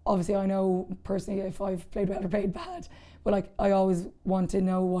 obviously I know personally if I've played well or played bad, but like I always want to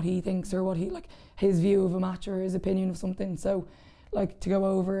know what he thinks, or what he, like his view of a match or his opinion of something. So like to go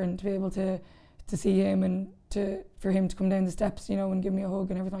over and to be able to see him, and for him to come down the steps, you know, and give me a hug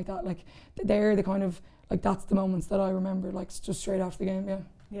and everything like that, like they're the kind of, like that's the moments that I remember, like just straight after the game.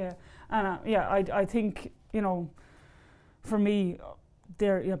 Yeah, and I think, you know, for me,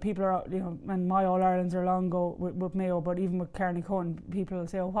 there, you know, people are, you know, and my All-Irelands are long ago with Mayo, but even with Carney Cohen, people will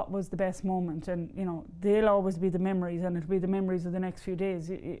say, oh, what was the best moment? And, you know, they'll always be the memories, and it'll be the memories of the next few days.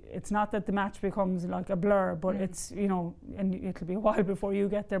 It's not that the match becomes like a blur, but it's, you know, and it'll be a while before you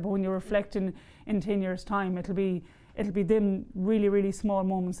get there, but when you're reflecting in 10 years' time, it'll be them really, really small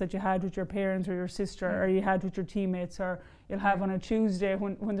moments that you had with your parents or your sister, or you had with your teammates, or you'll have on a Tuesday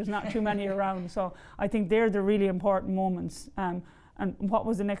when there's not too many around. So I think they're the really important moments. And what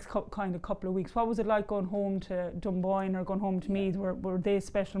was the next kind of couple of weeks? What was it like going home to Dunboyne or going home to Meath? Were they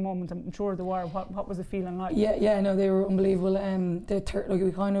special moments? I'm sure they were. What was the feeling like? Yeah, no, they were unbelievable. Like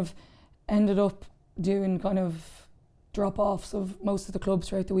we kind of ended up doing kind of drop-offs of most of the clubs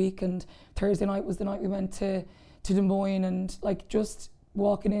throughout the week, and Thursday night was the night we went to Dunboyne, and like just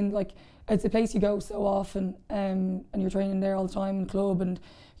walking in, like it's a place you go so often, and you're training there all the time in the club. And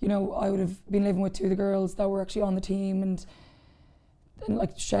you know, I would have been living with two of the girls that were actually on the team, and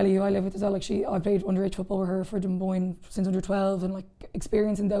like Shelley, who I live with as well, like I played underage football with her for Dunboyne since under 12, and like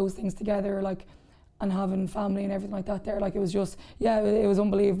experiencing those things together, like, and having family and everything like that there, like it was just, yeah, it was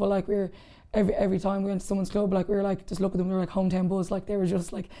unbelievable. Like we were, every time we went to someone's club, like we were like, just look at them, we were like hometown buzz, like they were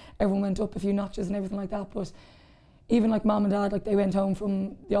just like, everyone went up a few notches and everything like that. But even like Mum and Dad, like they went home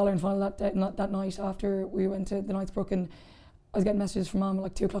from the All-Ireland final that night after we went to the Knightsbrook, and I was getting messages from Mum at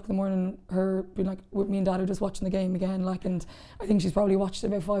like 2 o'clock in the morning, her being like, me and Dad are just watching the game again, like, and I think she's probably watched it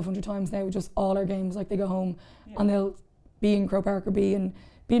about 500 times now, just all our games. Like they go home and they'll be in Croke Park or be in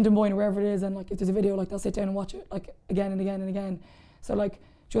Dunboyne or wherever it is, and like if there's a video, like they'll sit down and watch it like again and again and again. So like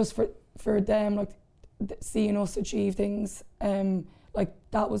just for them, like seeing us achieve things, like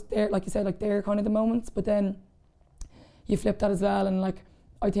that was their, like you said, like they're kind of the moments. But then you flip that as well, and like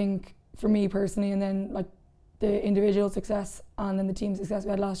I think for me personally, and then like the individual success and then the team success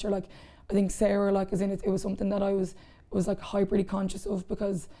we had last year, like I think Sarah, like as in it was something that I was like hyperly conscious of,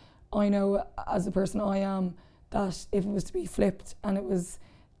 because I know as the person I am that if it was to be flipped and it was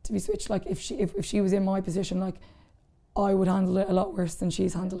to be switched, like if she was in my position, like I would handle it a lot worse than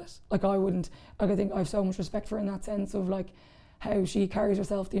she's handled it. Like I wouldn't, like I think I have so much respect for her in that sense of like how she carries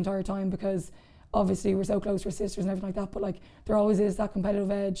herself the entire time, because obviously we're so close, we're sisters and everything like that, but like there always is that competitive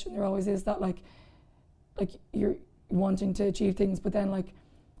edge, and there always is that like you're wanting to achieve things, but then like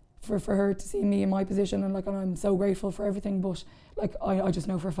for her to see me in my position, and like, and I'm so grateful for everything, but like I just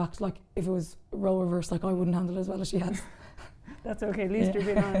know for a fact, like if it was role reverse, like I wouldn't handle it as well as she has. That's okay, at least you're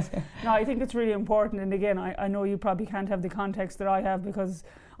being honest. No, I think it's really important, and again, I know you probably can't have the context that I have because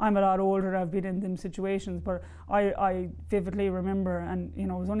I'm a lot older, I've been in them situations, but I vividly remember, and you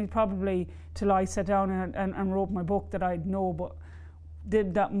know, it was only probably till I sat down and wrote my book that I'd know, but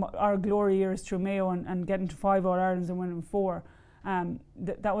did that our glory years through Mayo and getting to 5 All-Irelands and winning 4.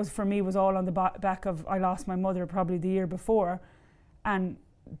 That was for me was all on the back of I lost my mother probably the year before, and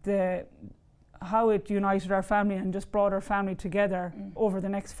how it united our family and just brought our family together over the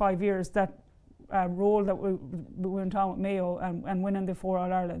next 5 years. That role that we went on with Mayo and winning the 4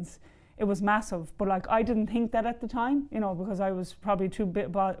 All-Irelands, it was massive. But like, I didn't think that at the time, you know, because I was probably too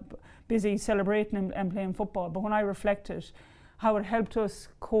busy celebrating and playing football. But when I reflected how it helped us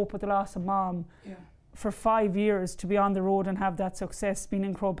cope with the loss of Mom, for 5 years to be on the road and have that success, being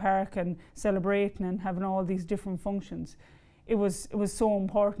in Croke Park and celebrating and having all these different functions, it was so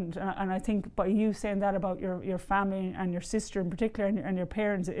important. And I think by you saying that about your family and your sister in particular and your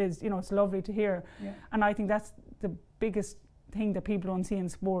parents, is, you know, it's lovely to hear. And I think that's the biggest thing that people don't see in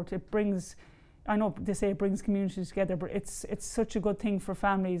sport. It brings, I know they say it brings communities together, but it's such a good thing for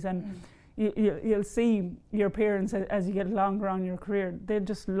families. And you'll see your parents as you get longer on your career, they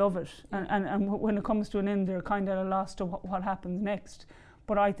just love it. And when it comes to an end, they're kind of lost to what happens next.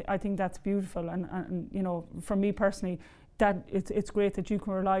 But I think that's beautiful. And you know, for me personally, that it's great that you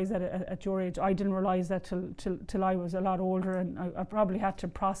can realise that at your age. I didn't realise that till I was a lot older, and I probably had to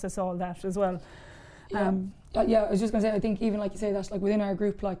process all that as well. I was just going to say, I think even like you say, that's like within our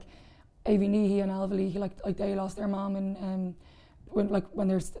group, like Aoibhinn Leahy and Alva Leahy, like they lost their mom and when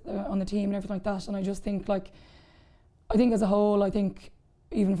they're on the team and everything like that. And I just think, like, I think as a whole, I think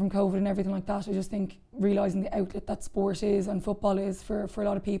even from COVID and everything like that, I just think realising the outlet that sport is and football is for a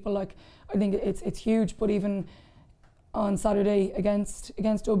lot of people, like, I think it's huge. But even on Saturday against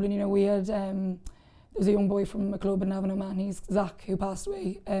Dublin, you know, we had there's a young boy from a club in Navan O'Mahony, he's Zach, who passed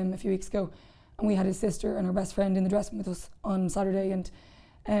away a few weeks ago, and we had his sister and her best friend in the dressing room with us on Saturday,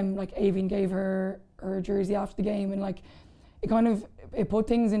 and like Aoibhinn gave her jersey after the game, and like it put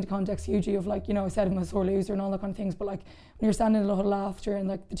things into context hugely of, like, you know, I said I'm a sore loser and all that kind of things, but like when you're standing in the huddle after and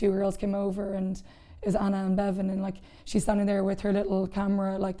like the 2 girls came over, and it was Anna and Bevan, and like she's standing there with her little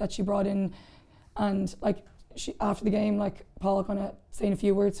camera like that she brought in, and like she, after the game, like Paul kind of saying a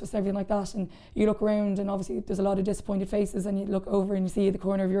few words to us and everything like that, and you look around and obviously there's a lot of disappointed faces, and you look over and you see the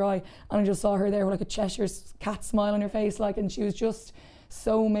corner of your eye, and I just saw her there with like a Cheshire cat smile on her face, like, and she was just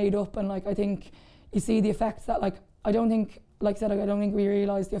so made up. And like, I think you see the effects that, like, I don't think, like I said, I don't think we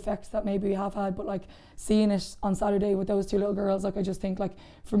realise the effects that maybe we have had, but like seeing it on Saturday with those 2 little girls, like, I just think, like,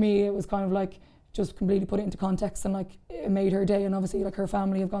 for me it was kind of like just completely put it into context, and like it made her day. And obviously, like, her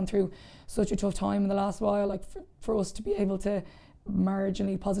family have gone through such a tough time in the last while, like for us to be able to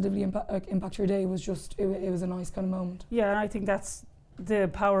marginally positively impact her day was just, it was a nice kind of moment. Yeah, and I think that's the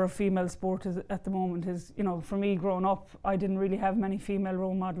power of female sport at the moment is, you know, for me growing up, I didn't really have many female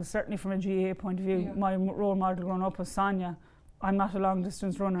role models, certainly from a GAA point of view. My role model growing up was Sonia. I'm not a long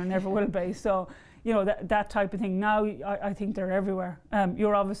distance runner, never will be, so you know, that type of thing. Now I think they're everywhere.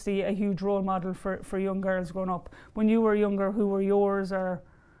 You're obviously a huge role model for young girls growing up. When you were younger, who were yours, or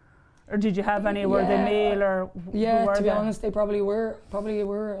did you have any? Were they male, or to be honest, they probably were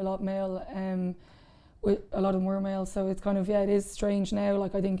a lot male. A lot of them were male, so it's kind of, it is strange now.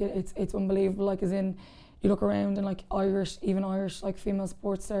 Like, I think it's unbelievable. Like, as in, you look around and like Irish like female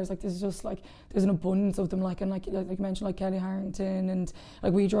sports stars, like there's an abundance of them, like, and like you mentioned, like Kelly Harrington, and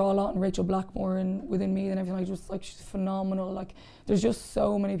like we draw a lot, and Rachel Blackmore and within me and everything, like, just like she's phenomenal. Like, there's just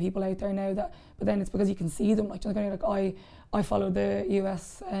so many people out there now that, but then it's because you can see them, like, kind of like I follow the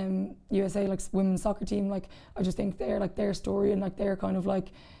USA like women's soccer team, like I just think they're like their story and like their kind of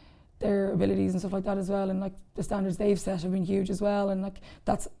like their abilities and stuff like that as well, and like the standards they've set have been huge as well, and like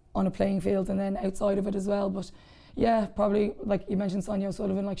that's on a playing field and then outside of it as well. But yeah, probably like you mentioned Sonia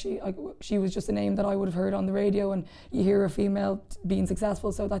O'Sullivan, like she was just a name that I would have heard on the radio, and you hear a female being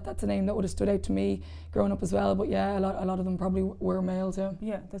successful, so that's a name that would have stood out to me growing up as well. But yeah, a lot of them probably were males.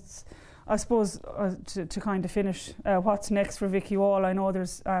 Yeah, that's, I suppose, to kind of finish, what's next for Vicky Wall? I know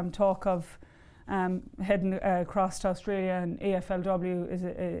there's talk of heading across to Australia, and AFLW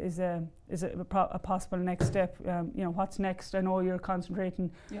is a possible next step. You know, what's next? I know you're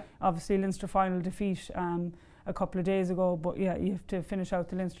concentrating. Obviously, Leinster final defeat a couple of days ago, but yeah, you have to finish out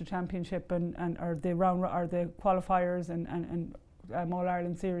the Leinster Championship and or the qualifiers and All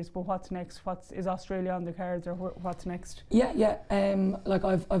Ireland series. But what's next? Is Australia on the cards, or what's next? Like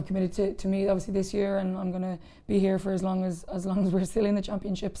I've committed to me obviously this year, and I'm gonna be here for as long as we're still in the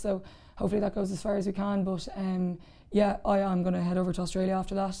championship. So hopefully that goes as far as we can. But I am gonna head over to Australia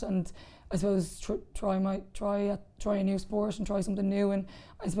after that, and I suppose try a new sport and try something new, and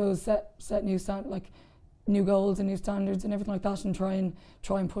I suppose set new goals and new standards and everything like that, and try and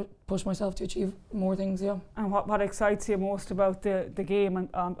push myself to achieve more things. Yeah. And what excites you most about the game? And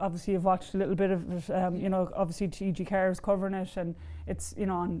obviously you've watched a little bit of it. You know, obviously TG Carr is covering it, and it's, you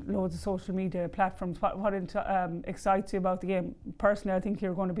know, on loads of social media platforms. What excites you about the game? Personally, I think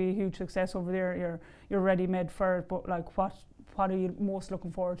you're going to be a huge success over there. You're ready made for it. But like, what are you most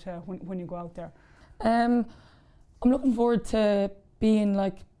looking forward to when you go out there? I'm looking forward to being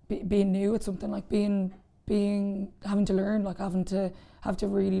being new at something, like being having to learn, like having to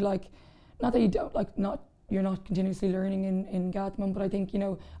really, like, not that you don't, like, you're not continuously learning in Gatman, but I think, you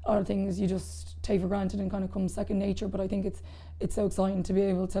know, a lot of things you just take for granted and kind of come second nature. But I think it's so exciting to be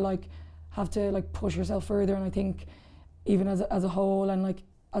able to, like, have to, like, push yourself further. And I think even as a whole, and, like,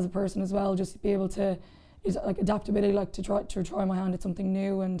 as a person as well, just be able to, is like adaptability, like to try my hand at something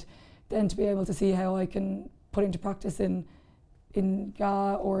new, and then to be able to see how I can put into practice in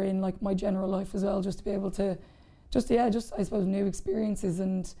GA or in, like, my general life as well, just to be able to I suppose new experiences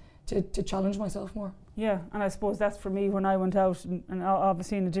and to challenge myself more. Yeah, and I suppose that's for me when I went out, and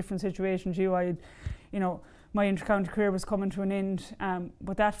obviously in a different situation to you. You know, my inter-county career was coming to an end,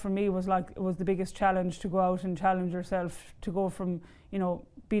 but that for me was the biggest challenge, to go out and challenge yourself, to go from, you know,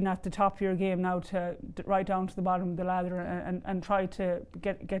 being at the top of your game now to right down to the bottom of the ladder, and try to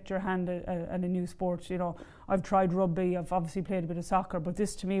get your hand at a new sport. You know, I've tried rugby, I've obviously played a bit of soccer, but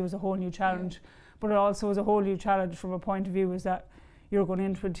this to me was a whole new challenge. Yeah. But it also was a whole new challenge from a point of view is that you're going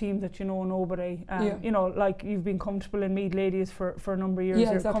into a team that you know nobody. You know, like, you've been comfortable in Meath Ladies for a number of years.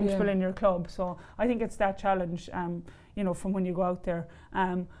 You're exactly, comfortable in your club. So I think it's that challenge, you know, from when you go out there.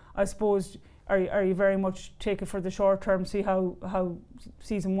 I suppose, are you very much take it for the short term, see how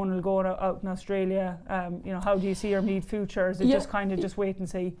season 1 will go out in Australia? You know, how do you see your Meath future? Is it just kind of just wait and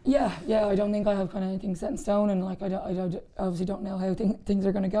see? Yeah, I don't think I have kind of anything set in stone, and, like, I obviously don't know how things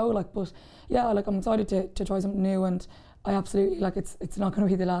are going to go. Like, but yeah, like, I'm excited to try something new, and I absolutely, like, it's not going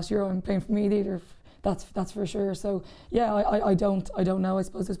to be the last Euro I'm playing for Meath either. That's for sure. So yeah, I don't know. I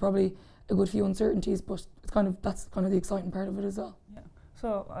suppose there's probably a good few uncertainties, but that's kind of the exciting part of it as well. Yeah.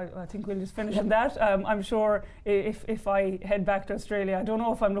 So I think we'll just finish on that. I'm sure if I head back to Australia, I don't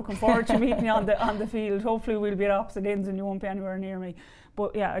know if I'm looking forward to meeting you on the field. Hopefully we'll be at opposite ends and you won't be anywhere near me.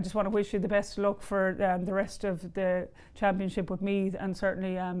 But yeah, I just want to wish you the best of luck for the rest of the championship with Meath, and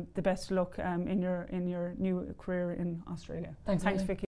certainly the best of luck in your new career in Australia. Thanks, Vicky.